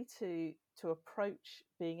the way to approach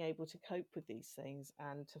being able to cope with these things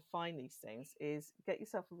and to find these things is get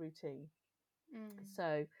yourself a routine.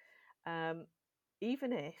 So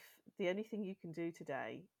even if the only thing you can do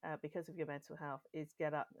today because of your mental health is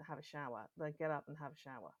get up and have a shower, then get up and have a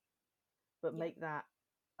shower. But make that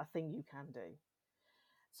a thing you can do.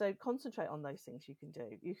 So concentrate on those things you can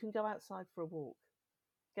do. You can go outside for a walk,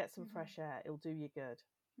 get some fresh air, it'll do you good.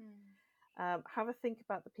 Have a think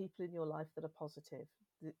about the people in your life that are positive,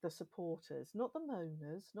 the supporters, not the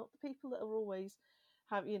moaners, not the people that are always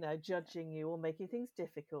judging you or making things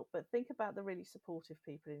difficult, but think about the really supportive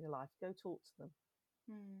people in your life. Go talk to them.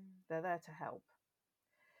 They're there to help.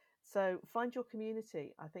 So find your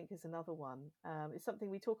community, I think, is another one. It's something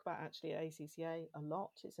we talk about actually at ACCA a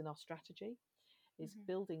lot. It's in our strategy. is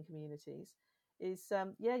building communities, is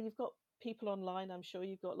you've got people online. I'm sure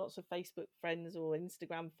you've got lots of Facebook friends or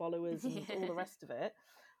Instagram followers and all the rest of it.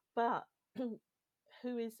 But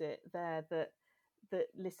who is it there that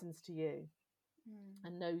listens to you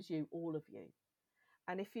and knows you, all of you?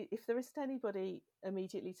 And if there isn't anybody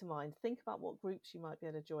immediately to mind, think about what groups you might be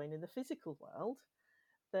able to join in the physical world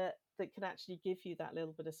that can actually give you that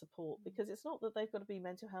little bit of support. Because it's not that they've got to be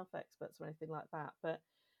mental health experts or anything like that, but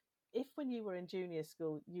if when you were in junior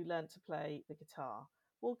school you learned to play the guitar,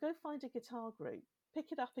 well, go find a guitar group,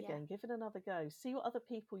 pick it up again, give it another go, see what other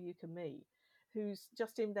people you can meet who's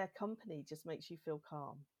just in their company just makes you feel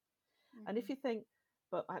calm. And if you think,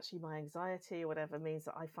 but actually my anxiety or whatever means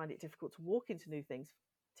that I find it difficult to walk into new things,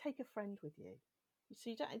 take a friend with you. So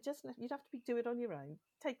you don't, you'd have to do it on your own.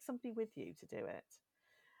 Take somebody with you to do it.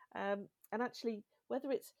 And actually,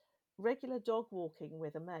 whether it's regular dog walking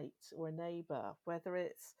with a mate or a neighbour, whether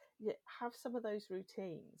it's have some of those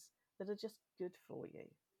routines that are just good for you.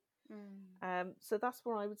 So that's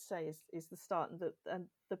what I would say is the start. And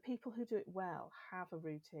the people who do it well have a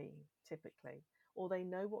routine typically, or they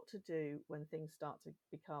know what to do when things start to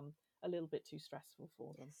become a little bit too stressful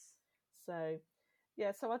for them. So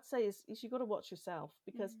so I'd say is you've got to watch yourself,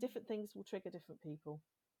 because different things will trigger different people,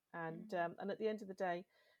 and at the end of the day,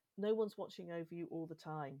 no one's watching over you all the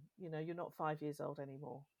time. You're not 5 years old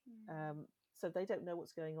anymore, so they don't know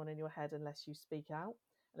what's going on in your head unless you speak out,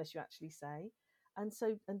 unless you actually say. And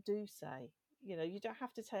do say. You don't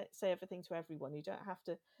have to say everything to everyone. You don't have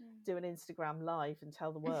to do an Instagram live and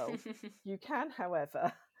tell the world. You can,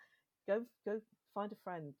 however, go find a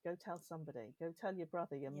friend, go tell somebody, go tell your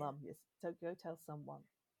brother, your mum, so go tell someone.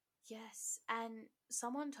 Yes, and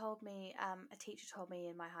someone told me, a teacher told me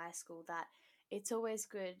in my high school, that it's always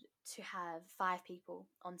good to have 5 people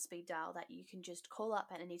on speed dial that you can just call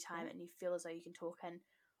up at any time and you feel as though you can talk. And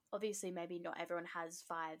obviously maybe not everyone has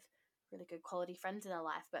 5 really good quality friends in their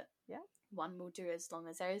life, but one will do, as long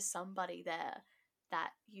as there is somebody there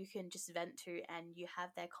that you can just vent to and you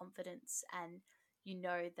have their confidence and you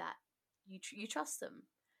know that you trust them.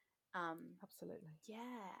 Absolutely.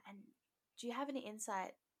 Yeah, and do you have any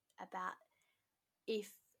insight about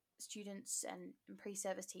if students and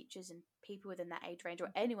pre-service teachers and people within that age range,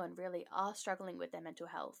 or anyone really, are struggling with their mental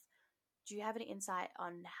health? Do you have any insight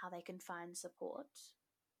on how they can find support?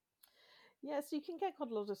 Yeah, so you can get quite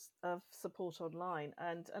a lot of support online,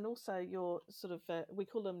 and also your sort of we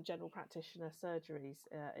call them general practitioner surgeries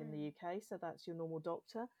in the UK. So that's your normal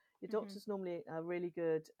doctor. Your doctor's normally a really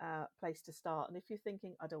good place to start. And if you're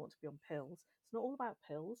thinking, I don't want to be on pills, it's not all about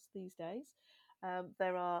pills these days.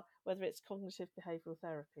 There are, whether it's cognitive behavioural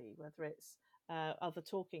therapy, whether it's other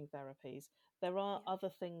talking therapies, there are other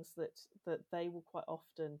things that they will quite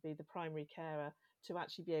often be the primary carer to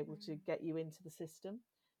actually be able to get you into the system,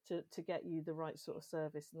 to get you the right sort of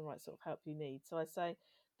service and the right sort of help you need. So I say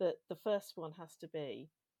that the first one has to be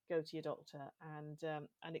go to your doctor and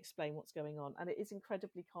explain what's going on. And it is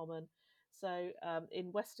incredibly common. So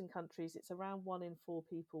in Western countries, it's around 1 in 4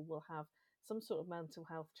 people will have some sort of mental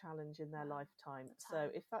health challenge in their lifetime. So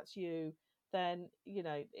if that's you, then,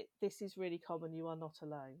 this is really common. You are not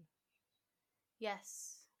alone.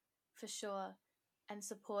 Yes, for sure. And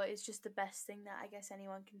support is just the best thing that I guess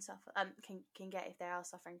anyone can suffer can get if they are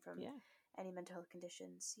suffering from any mental health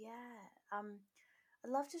conditions. I'd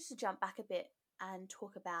love just to jump back a bit and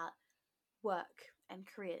talk about work and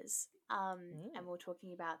careers. And we we're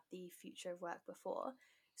talking about the future of work before,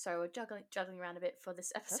 so we're juggling around a bit for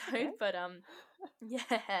this episode. Okay. But I'd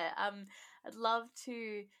love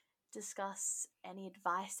to discuss any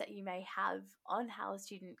advice that you may have on how a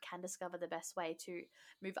student can discover the best way to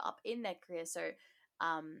move up in their career. So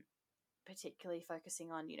particularly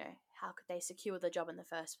focusing on, how could they secure the job in the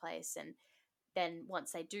first place, and then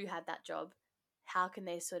once they do have that job, how can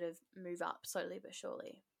they sort of move up slowly but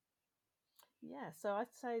surely? Yeah, so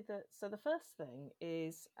I'd say that, so the first thing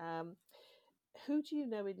is, who do you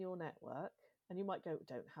know in your network? And you might go,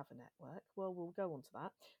 don't have a network. Well, we'll go on to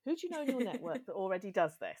that. Who do you know in your network that already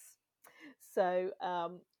does this? So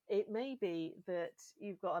it may be that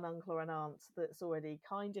you've got an uncle or an aunt that's already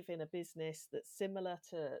kind of in a business that's similar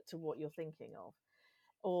to what you're thinking of.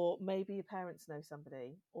 Or maybe your parents know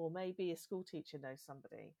somebody, or maybe a school teacher knows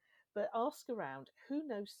somebody. But ask around, who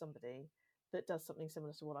knows somebody that does something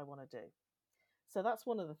similar to what I want to do? So that's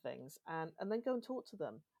one of the things. And then go and talk to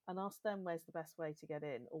them and ask them where's the best way to get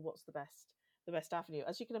in, or what's the best avenue.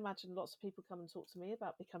 As you can imagine, lots of people come and talk to me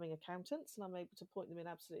about becoming accountants, and I'm able to point them in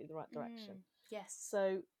absolutely the right direction. Yes.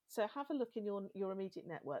 So have a look in your immediate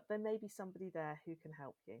network. There may be somebody there who can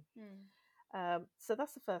help you. So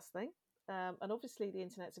that's the first thing. And obviously the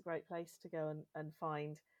internet's a great place to go and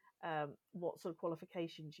find what sort of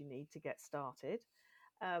qualifications you need to get started,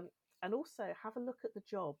 and also have a look at the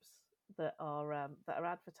jobs that are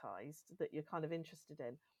advertised that you're kind of interested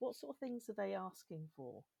in. What sort of things are they asking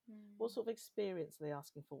for? What sort of experience are they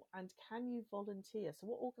asking for? And can you volunteer? So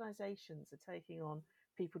what organisations are taking on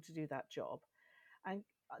people to do that job? And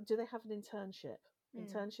do they have an internship?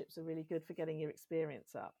 Internships are really good for getting your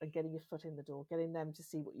experience up and getting your foot in the door, getting them to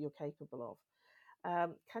see what you're capable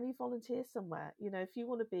of. Can you volunteer somewhere? You know, if you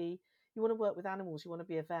want to work with animals, you want to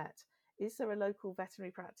be a vet. Is there a local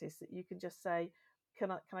veterinary practice that you can just say, can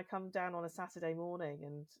I come down on a Saturday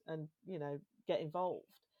morning and you know, get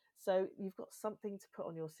involved? So you've got something to put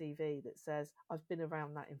on your CV that says, I've been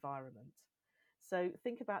around that environment. So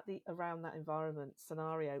think about the around that environment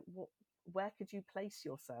scenario. Where could you place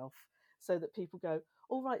yourself so that people go,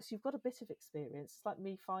 all right, so you've got a bit of experience. It's like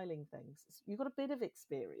me filing things. You've got a bit of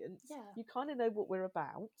experience. Yeah. You kind of know what we're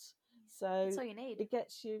about. So that's all you need. It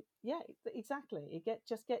gets you, yeah, exactly.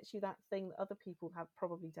 Just gets you that thing that other people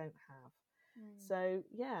probably don't have. So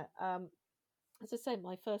yeah, as I say,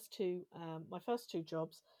 my first two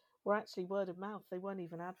jobs were actually word of mouth. They weren't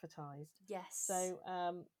even advertised. Yes. So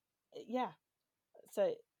yeah,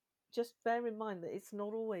 so just bear in mind that it's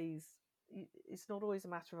not always a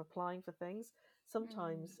matter of applying for things.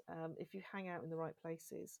 Sometimes if you hang out in the right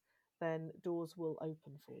places, then doors will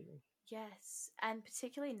open for you. Yes, and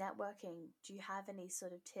particularly networking. Do you have any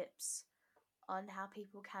sort of tips on how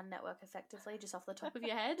people can network effectively, just off the top of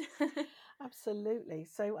your head? Absolutely.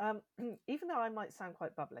 So even though I might sound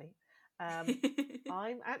quite bubbly,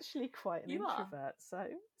 I'm actually quite an introvert.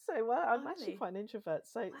 I'm actually quite an introvert.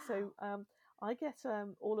 So I get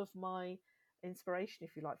all of my inspiration,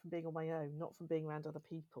 if you like, from being on my own, not from being around other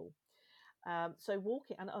people. So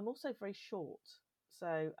walking, and I'm also very short.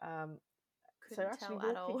 So couldn't actually tell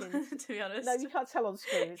at all, to be honest. No, you can't tell on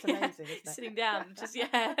screen. It's amazing, isn't it? Sitting down, just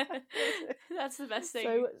that's the best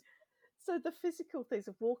thing. So the physical things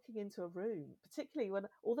of walking into a room, particularly when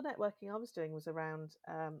all the networking I was doing was around,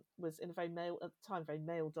 was in a very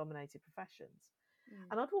male dominated professions.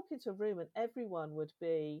 And I'd walk into a room and everyone would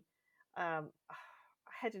be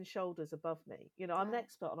head and shoulders above me. You know, I'm an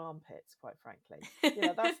expert on armpits, quite frankly. You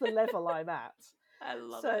know, that's the level I'm at. I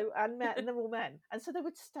love it. And they're all men. And so they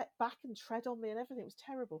would step back and tread on me and everything. It was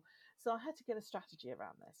terrible. So I had to get a strategy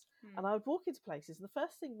around this. And I would walk into places, and the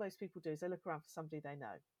first thing most people do is they look around for somebody they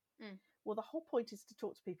know. Well, the whole point is to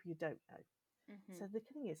talk to people you don't know. So the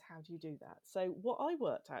thing is, how do you do that? So what I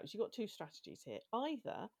worked out is you've got two strategies here.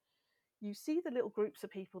 Either you see the little groups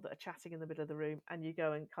of people that are chatting in the middle of the room and you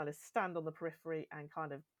go and kind of stand on the periphery and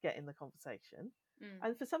kind of get in the conversation.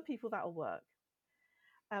 And for some people, that'll work.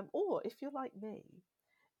 Or if you're like me,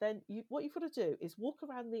 then what you've got to do is walk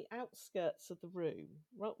around the outskirts of the room,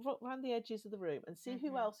 around the edges of the room, and see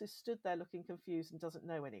who else is stood there looking confused and doesn't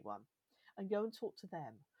know anyone, and go and talk to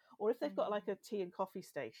them. Or if they've got like a tea and coffee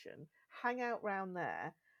station, hang out round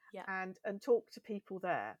there and talk to people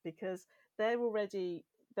there, because they're already,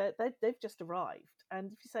 they've just arrived.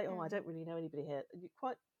 And if you say, oh, I don't really know anybody here,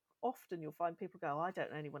 quite often you'll find people go, oh, I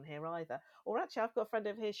don't know anyone here either. Or actually, I've got a friend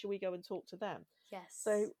over here, shall we go and talk to them? Yes.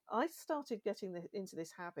 So I started getting into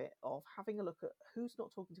this habit of having a look at who's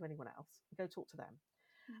not talking to anyone else, and go talk to them.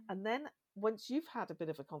 And then once you've had a bit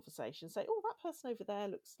of a conversation, say, oh, that person over there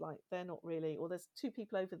looks like they're not really, or there's two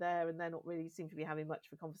people over there and they're not really seem to be having much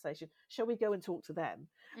of a conversation. Shall we go and talk to them?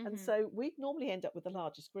 And so we normally end up with the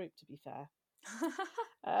largest group, to be fair.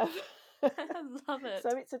 I love it.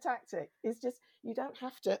 So it's a tactic. It's just, you don't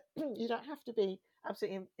have to be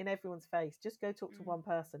absolutely in everyone's face. Just go talk to one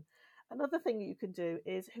person. Another thing that you can do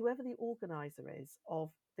is, whoever the organizer is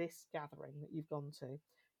of this gathering that you've gone to,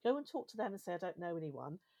 go and talk to them and say, I don't know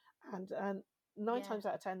anyone. And 9 times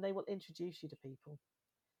out of 10, they will introduce you to people.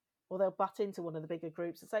 Or they'll butt into one of the bigger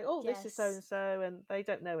groups and say, oh, this is so-and-so, and they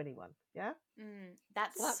don't know anyone. Yeah?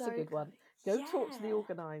 That's so a good one. Go talk to the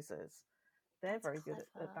organisers. They're very good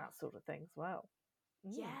at that sort of thing as well.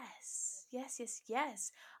 Yes.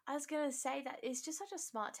 I was going to say that it's just such a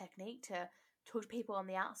smart technique to talk to people on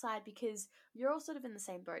the outside, because you're all sort of in the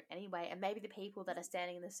same boat anyway, and maybe the people that are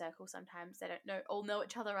standing in the circle, sometimes they don't all know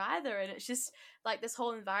each other either, and it's just like this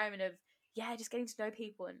whole environment of just getting to know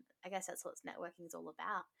people, and I guess that's what networking is all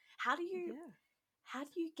about. How do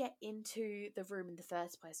you get into the room in the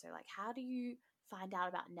first place? So like, how do you find out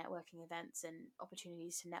about networking events and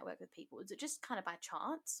opportunities to network with people? Is it just kind of by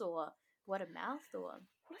chance, or word of mouth, or?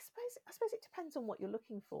 Well, I suppose it depends on what you're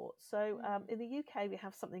looking for. So in the UK, we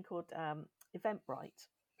have something called Eventbrite,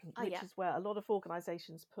 which is where a lot of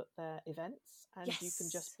organisations put their events, and you can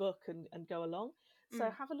just book and go along. So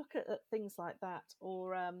have a look at things like that.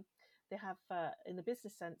 Or they have in the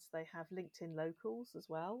business sense, they have LinkedIn locals as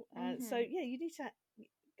well. So Mm-hmm. yeah, you need to,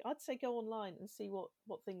 I'd say, go online and see what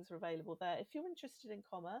things are available there. If you're interested in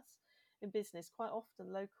commerce, in business, quite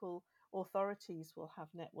often local authorities will have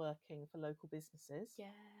networking for local businesses. Yeah.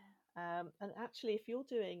 And actually, if you're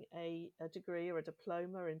doing a degree or a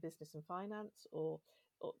diploma in business and finance, or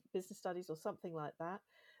business studies or something like that,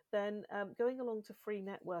 then going along to free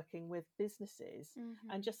networking with businesses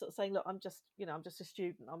and Mm-hmm. just sort of saying, look, I'm just a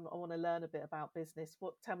student. I want to learn a bit about business.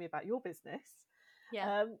 Tell me about your business.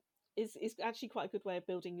 Yeah. Um, is actually quite a good way of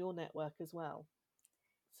building your network as well.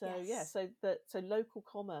 So yeah, Yes. so local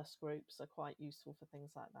commerce groups are quite useful for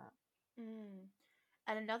things like that. Mm.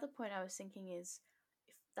 And another point I was thinking is,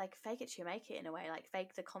 like, fake it till you make it in a way. Like,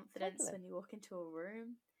 fake the confidence Totally, when you walk into a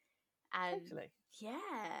room. And totally.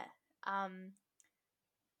 yeah, um,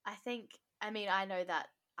 I think, I mean, I know that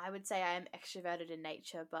I would say I am extroverted in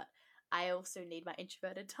nature, but I also need my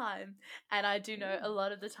introverted time. And I do know a Mm,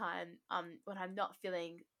 lot of the time, when I'm not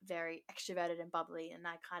feeling very extroverted and bubbly, and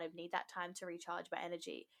I kind of need that time to recharge my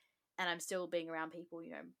energy, and I'm still being around people,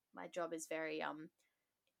 my job is very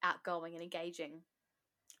outgoing and engaging.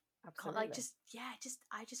 Like, absolutely. just, yeah,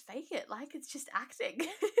 I just fake it like it's just acting.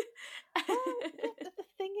 Well, the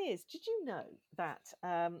thing is, did you know that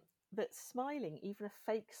that smiling, even a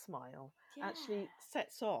fake smile, Yeah, actually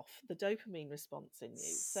sets off the dopamine response in you?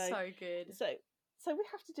 so good. So, so we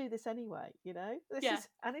have to do this anyway. This Yeah, is,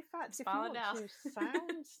 and in I'm fact, if you smiling want now.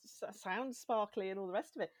 to sound sparkly and all the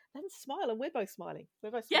rest of it, then smile, and we're both smiling.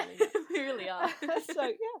 We're both Yeah, smiling now. we really are. So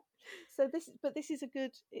yeah, this is a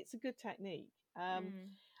good, it's a good technique. Mm.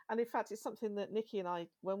 And in fact, it's something that Nikki and I,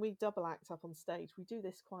 when we double act up on stage, we do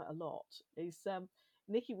this quite a lot. Is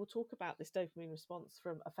Nikki will talk about this dopamine response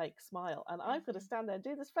from a fake smile, and I've got to Mhm. stand there and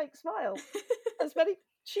do this fake smile, as many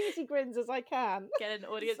cheesy grins as I can. Get an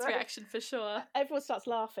audience So reaction for sure. everyone starts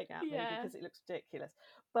laughing at me Yeah. because it looks ridiculous,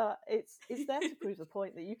 but it's there to prove the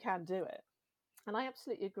point that you can do it. And I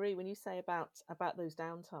absolutely agree when you say about those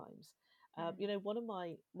downtimes. Mm. One of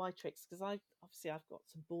my tricks, because I've got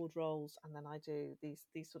some board roles, and then I do these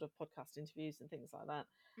sort of podcast interviews and things like that,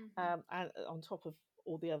 Mhm. and on top of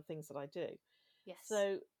all the other things that I do. Yes.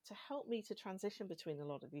 So to help me to transition between a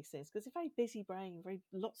lot of these things, because it's a very busy brain, very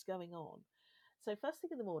lots going on. So first thing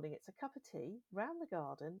in the morning, it's a cup of tea, round the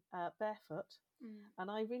garden, barefoot, Mm. and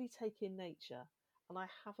I really take in nature, and I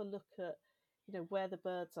have a look at where the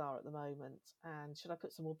birds are at the moment, and should I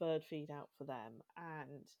put some more bird feed out for them,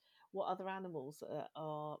 and what other animals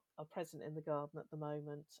are present in the garden at the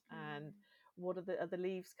moment, and Mm. what are the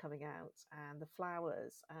leaves coming out, and the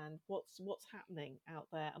flowers, and what's happening out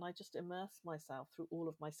there. And I just immerse myself through all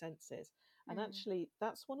of my senses. And Mm. actually,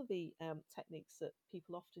 that's one of the techniques that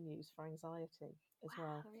people often use for anxiety as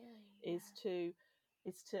well, Wow, really? is Yeah.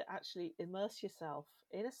 to actually immerse yourself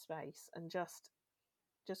in a space and just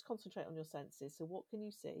concentrate on your senses. So what can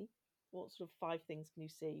you see? What sort of 5 things can you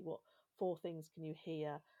see? What 4 things can you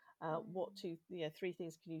hear? What Mm. 3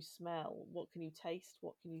 things can you smell? What can you taste?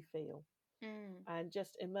 What can you feel? Mm. And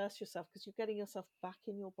just immerse yourself, because you're getting yourself back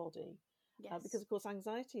in your body. Because Yes. of course,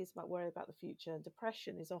 anxiety is about worry about the future, and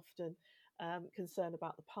depression is often concern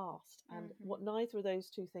about the past. And what Mhm. neither of those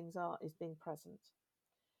 2 things are is being present.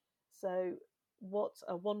 So what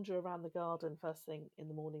a wander around the garden first thing in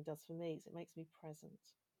the morning does for me is it makes me present.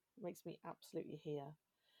 It makes me absolutely here.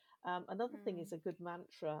 Another thing is Mm. a good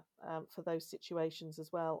mantra for those situations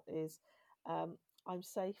as well is I'm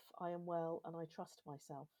safe, I am well, and I trust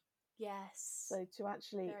myself. Yes. So to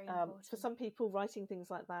actually, Very for important. some people, writing things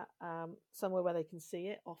like that somewhere where they can see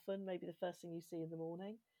it, often maybe the first thing you see in the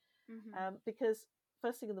morning, Mhm. because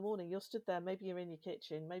first thing in the morning you're stood there, maybe you're in your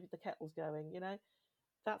kitchen, maybe the kettle's going,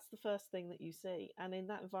 that's the first thing that you see. And in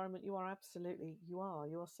that environment, you are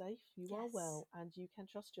safe, you are Yes. well, and you can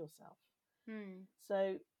trust yourself. Mm.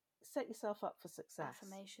 So set yourself up for success.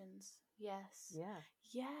 Affirmations. Yes. Yeah,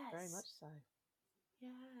 very Yes. much so.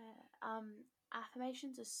 Yeah.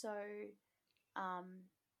 Affirmations are so um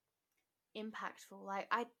impactful. Like,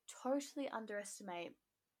 I totally underestimate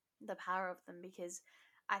the power of them, because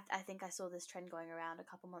I think I saw this trend going around a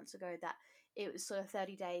couple months ago, that it was sort of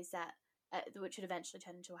 30 days that which would eventually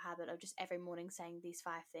turn into a habit of just every morning saying these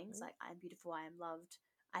 5 things, Mm, like, I am beautiful, I am loved.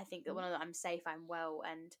 I think that mm, one of them, I'm safe, I'm well,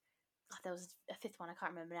 and God, there was a fifth one, I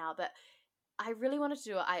can't remember now, but I really wanted to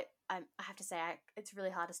do it. I have to say, it's really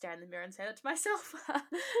hard to stare in the mirror and say that to myself,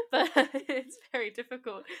 but it's very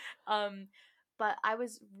difficult. Um, but I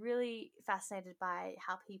was really fascinated by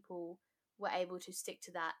how people were able to stick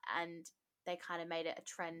to that, and they kind of made it a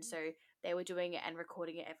trend. mm. So they were doing it and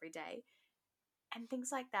recording it every day, and things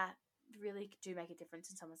like that really do make a difference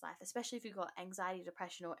in someone's life, especially if you've got anxiety,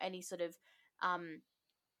 depression, or any sort of um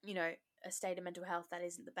you know, a state of mental health that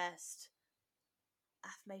isn't the best,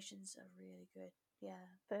 affirmations are really good.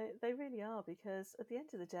 Yeah. They really are, because at the end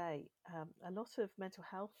of the day, a lot of mental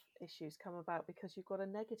health issues come about because you've got a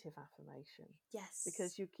negative affirmation. Yes.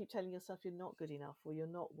 Because you keep telling yourself you're not good enough, or you're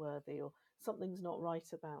not worthy, or something's not right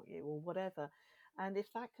about you, or whatever. And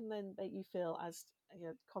if that can then make you feel, as you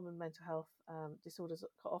know, common mental health disorders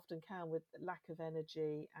often can, with lack of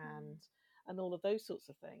energy and all of those sorts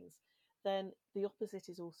of things, then the opposite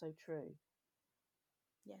is also true.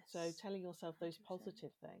 Yes. So telling yourself those 100%.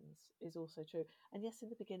 positive things is also true. And yes, in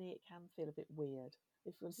the beginning it can feel a bit weird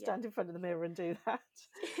if you Yeah. stand in front of the mirror and do that.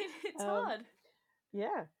 It's hard.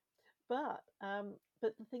 Yeah, but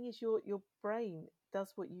the thing is, your brain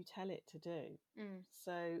does what you tell it to do.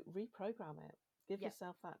 So reprogram it. Give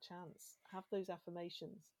yourself that chance. Have those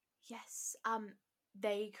affirmations. Yes.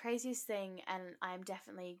 The craziest thing, and I'm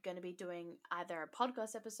definitely going to be doing either a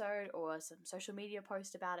podcast episode or some social media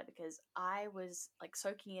post about it, because I was like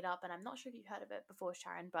soaking it up, and I'm not sure if you've heard of it before,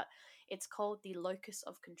 Sharon, but it's called the locus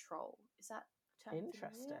of control. Is that term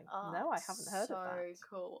interesting? Familiar? Oh, no, I haven't heard of that. So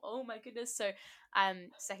cool. Oh my goodness. So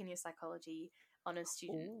I'm second year psychology honors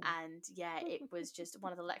student. Ooh. And yeah, it was just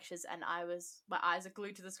one of the lectures, and my eyes are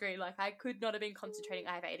glued to the screen. Like, I could not have been concentrating.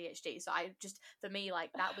 I have ADHD, so I just, for me,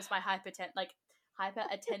 like, that was my hyper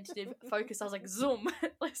attentive focus. I was like, zoom,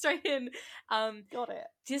 like, straight in. Got it.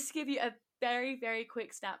 Just to give you a very, very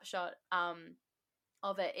quick snapshot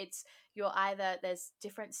of it, it's there's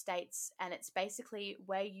different states, and it's basically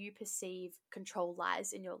where you perceive control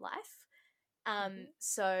lies in your life.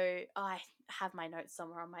 So I have my notes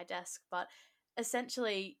somewhere on my desk, but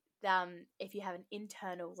essentially, if you have an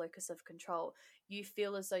internal locus of control, you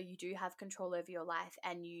feel as though you do have control over your life,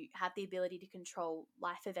 and you have the ability to control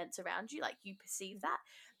life events around you, like you perceive that.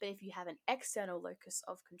 But if you have an external locus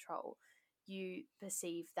of control, you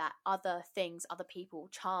perceive that other things, other people,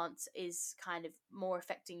 chance is kind of more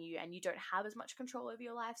affecting you, and you don't have as much control over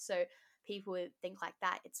your life. So people would think like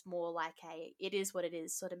that. It's more like it is what it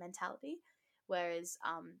is sort of mentality. Whereas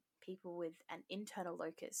people with an internal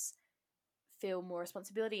locus feel more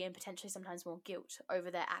responsibility and potentially sometimes more guilt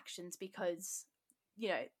over their actions, because, you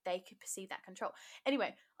know, they could perceive that control.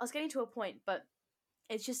 Anyway, I was getting to a point, but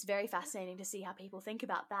it's just very fascinating to see how people think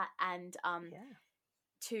about that, and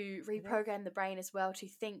to reprogram the brain as well to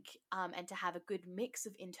think and to have a good mix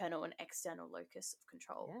of internal and external locus of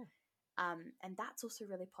control. Yeah. And that's also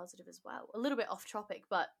really positive as well. A little bit off topic,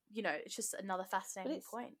 but, you know, it's just another fascinating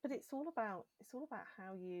point. But it's all about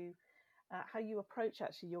how you approach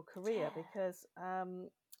actually your career, because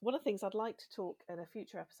one of the things I'd like to talk in a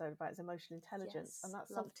future episode about is emotional intelligence, and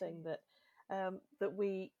that's something that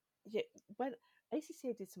when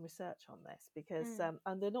ACCA did some research on this, because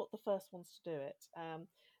and they're not the first ones to do it.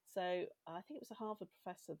 So I think it was a Harvard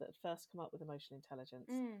professor that had first come up with emotional intelligence,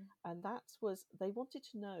 and they wanted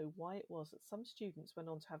to know why it was that some students went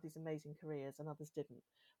on to have these amazing careers and others didn't,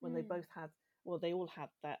 when they all had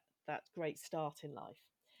that great start in life.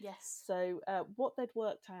 Yes. So what they'd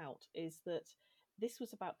worked out is that this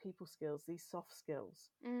was about people skills, these soft skills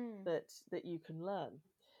that you can learn.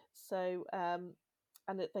 So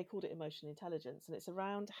and they called it emotional intelligence, and it's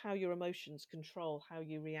around how your emotions control how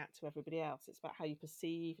you react to everybody else. It's about how you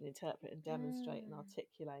perceive and interpret and demonstrate and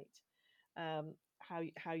articulate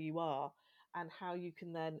how you are, and how you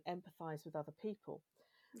can then empathise with other people.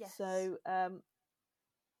 Yes. So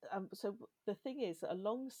so the thing is that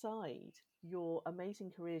alongside your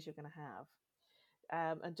amazing careers you're going to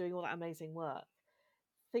have and doing all that amazing work,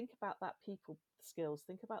 think about that people skills,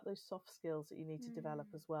 think about those soft skills that you need to develop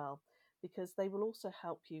as well, because they will also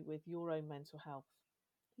help you with your own mental health.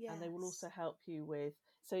 Yes. And they will also help you with,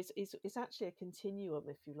 so it's actually a continuum,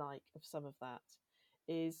 if you like, of some of that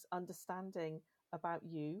is understanding about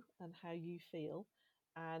you and how you feel,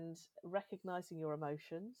 and recognizing your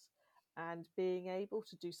emotions and being able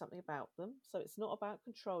to do something about them. So it's not about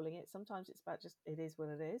controlling it. Sometimes it's about just, it is what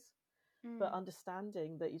it is, but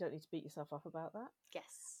understanding that you don't need to beat yourself up about that.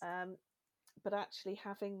 Yes. But actually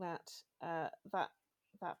having that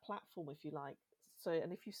platform, if you like. So,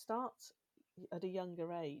 and if you start at a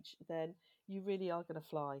younger age, then you really are going to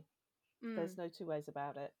fly. There's no two ways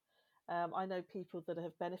about it. I know people that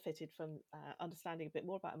have benefited from understanding a bit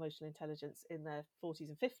more about emotional intelligence in their 40s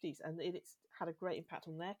and 50s, and it's had a great impact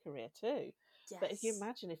on their career too. Yes. But if you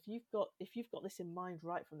imagine, if you've got this in mind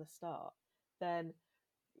right from the start, then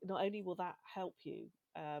not only will that help you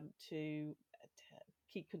to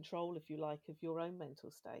keep control, if you like, of your own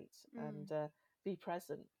mental state and be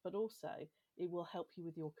present, but also it will help you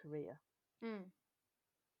with your career.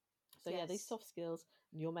 So yes. Yeah, these soft skills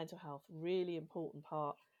and your mental health, really important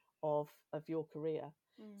part of your career.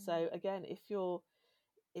 So again, if you're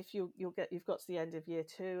if you've got to the end of year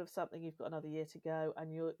 2 of something, you've got another year to go,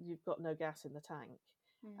 and you've got no gas in the tank,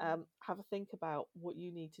 have a think about what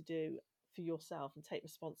you need to do for yourself and take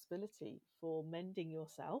responsibility for mending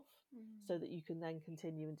yourself so that you can then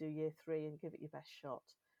continue and do year 3 and give it your best shot.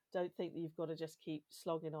 Don't think that you've got to just keep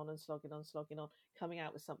slogging on, coming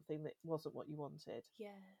out with something that wasn't what you wanted. Yeah.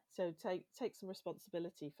 So take some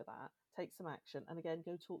responsibility for that. Take some action, and again,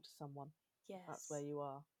 go talk to someone. Yes. That's where you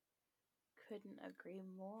are. Couldn't agree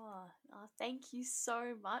more. Oh, thank you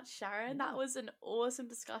so much, Sharon. That was an awesome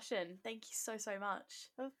discussion. Thank you so, so much.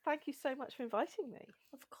 Well, thank you so much for inviting me.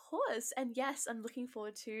 Of course. And yes, I'm looking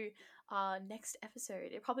forward to our next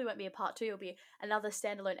episode. It probably won't be a part 2. It'll be another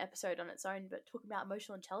standalone episode on its own, but talking about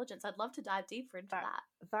emotional intelligence. I'd love to dive deeper into that.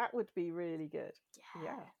 That would be really good.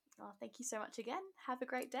 Yeah. Oh, thank you so much again. Have a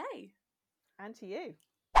great day. And to you.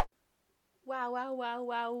 Wow.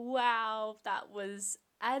 That was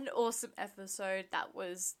an awesome episode. That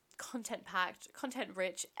was content-packed,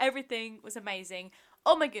 content-rich. Everything was amazing.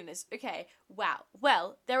 Oh my goodness. Okay. Wow.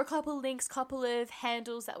 Well, there were a couple of links, couple of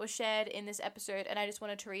handles that were shared in this episode, and I just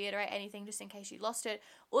wanted to reiterate anything just in case you lost it.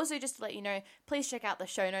 Also, just to let you know, please check out the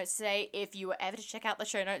show notes today. If you were ever to check out the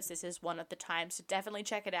show notes, this is one of the times, so definitely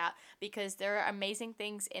check it out, because there are amazing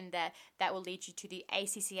things in there that will lead you to the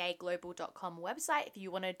accaglobal.com website if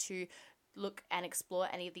you wanted to look and explore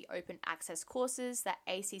any of the open access courses that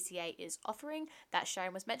ACCA is offering that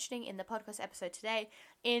Sharon was mentioning in the podcast episode today.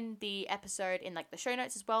 In the episode, in like the show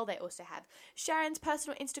notes as well, they also have Sharon's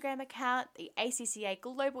personal Instagram account, the ACCA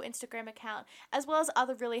Global Instagram account, as well as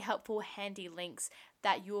other really helpful handy links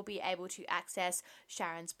that you will be able to access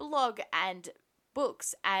Sharon's blog and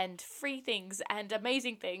books and free things and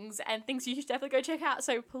amazing things and things you should definitely go check out.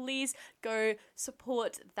 So please go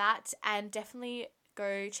support that, and definitely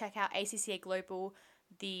go check out ACCA Global,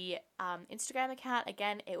 the Instagram account.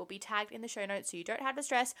 Again, it will be tagged in the show notes, so you don't have to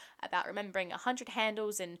stress about remembering 100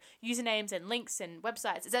 handles and usernames and links and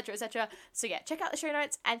websites, etc, etc. So yeah, check out the show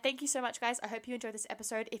notes, and thank you so much, guys. I hope you enjoyed this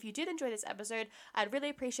episode. If you did enjoy this episode, I'd really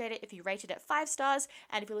appreciate it if you rated it 5 stars,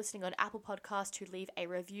 and if you're listening on Apple Podcasts, to leave a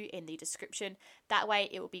review in the description. That way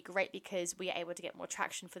it will be great, because we are able to get more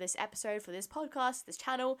traction for this episode, for this podcast, this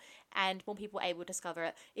channel, and more people able to discover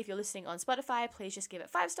it. If you're listening on Spotify, please just give it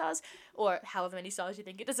 5 stars, or however many stars you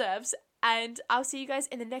think it deserves. And I'll see you guys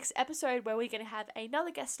in the next episode, where we're going to have another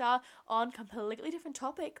guest star on a completely different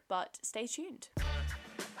topic, but stay tuned.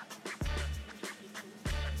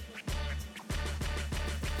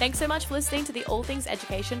 Thanks so much for listening to the All Things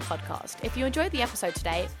Education podcast. If you enjoyed the episode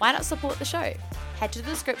today, why not support the show? Head to the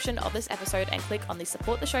description of this episode and click on the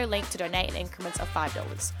support the show link to donate in increments of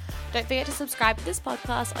 $5. Don't forget to subscribe to this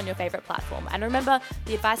podcast on your favorite platform. And remember,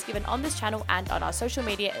 the advice given on this channel and on our social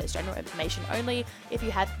media is general information only. If you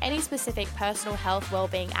have any specific personal health,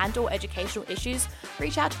 well-being and or educational issues,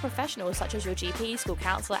 reach out to professionals such as your GP, school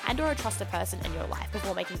counsellor and or a trusted person in your life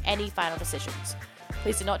before making any final decisions.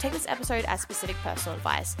 Please do not take this episode as specific personal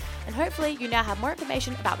advice, and hopefully you now have more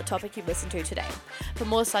information about the topic you've listened to today. For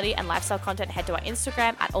more study and lifestyle content, head to our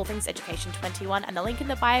Instagram at allthingseducation21, and the link in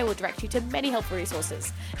the bio will direct you to many helpful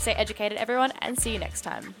resources. Stay educated, everyone, and see you next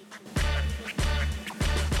time.